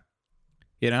time.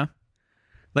 You know?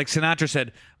 Like Sinatra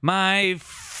said, my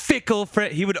fickle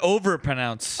friend. He would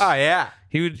overpronounce. Oh yeah.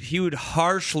 He would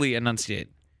harshly enunciate.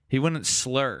 He wouldn't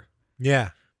slur. Yeah.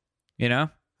 You know?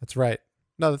 That's right.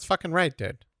 No, that's fucking right,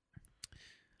 dude.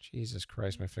 Jesus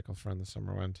Christ, my fickle friend, the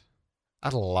summer wind. I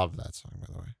love that song, by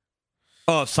the way.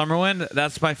 Oh, Summer Wind.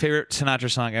 That's my favorite Sinatra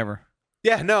song ever.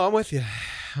 Yeah, no, I'm with you.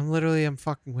 I'm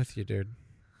fucking with you, dude.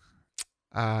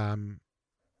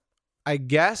 I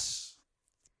guess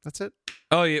that's it.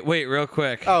 Oh, yeah, wait, real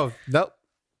quick. Oh, nope.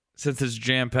 Since it's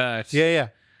jam packed. Yeah.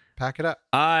 Pack it up.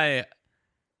 I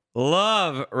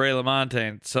love Ray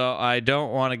LaMontagne, so I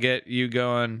don't want to get you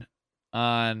going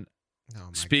on Oh my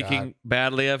speaking God.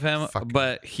 badly of him, Fuck.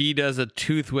 but he does a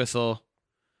tooth whistle.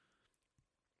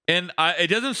 And it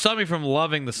doesn't stop me from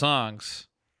loving the songs.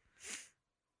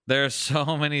 There are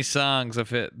so many songs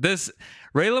of it. This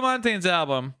Ray LaMontagne's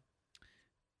album,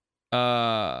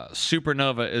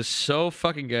 Supernova, is so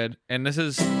fucking good, and this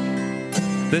is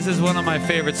one of my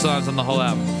favorite songs on the whole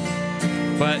album.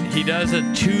 But he does a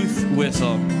tooth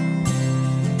whistle.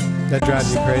 That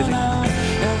drives you crazy.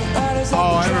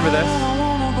 Oh, I remember this.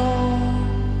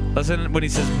 Listen when he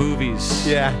says movies.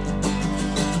 Yeah.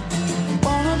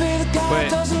 Wait,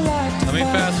 let me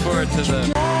fast forward to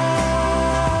the.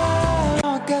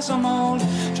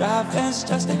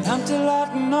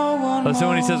 Listen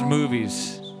when he says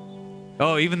movies.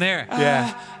 Oh, even there.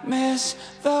 Yeah. He's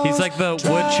like the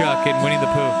woodchuck in Winnie the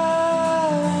Pooh.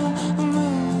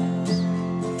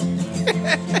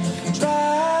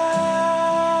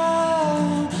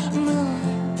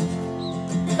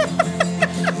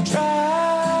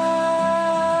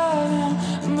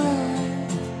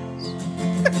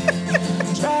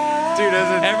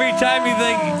 Every time you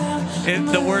think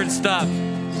the word stop.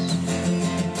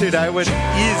 Dude, I would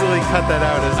easily cut that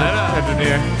out as an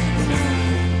engineer.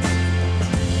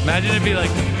 Imagine it'd be like,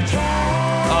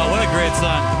 oh, what a great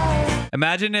song.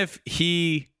 Imagine if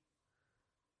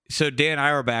so Dan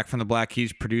Auerbach from the Black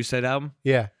Keys produced that album.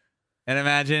 Yeah. And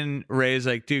imagine Ray's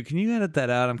like, dude, can you edit that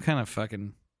out? I'm kind of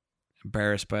fucking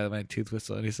embarrassed by my tooth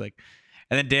whistle. And he's like,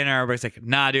 and then Dan Auerbach's like,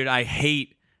 nah, dude, I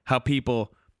hate how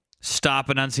people stop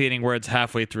enunciating words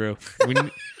halfway through.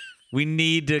 We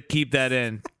need to keep that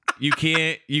in. You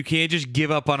can't just give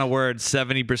up on a word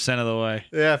 70% of the way.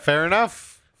 Yeah, fair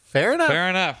enough. Fair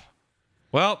enough.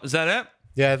 Well, is that it?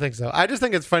 Yeah, I think so. I just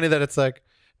think it's funny that it's like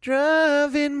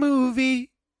drive-in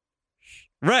movie.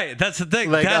 Right, that's the thing.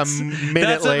 Like that's a minute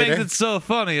that's what later. makes it so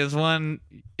funny is when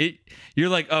you're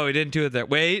like, oh, he didn't do it there.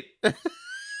 Wait.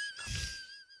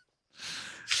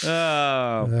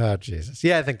 Oh. Oh, Jesus.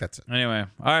 Yeah, I think that's it. Anyway,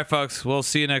 all right, folks. We'll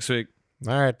see you next week.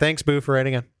 All right. Thanks, Boo, for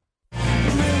writing in.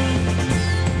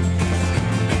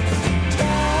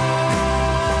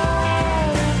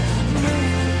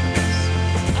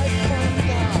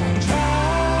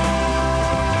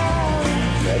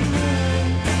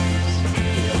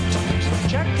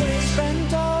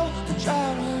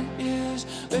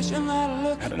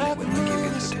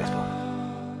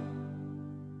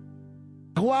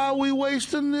 Why are we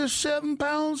wasting this 7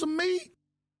 pounds of meat?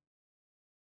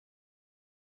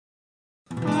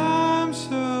 I'm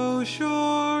so sure.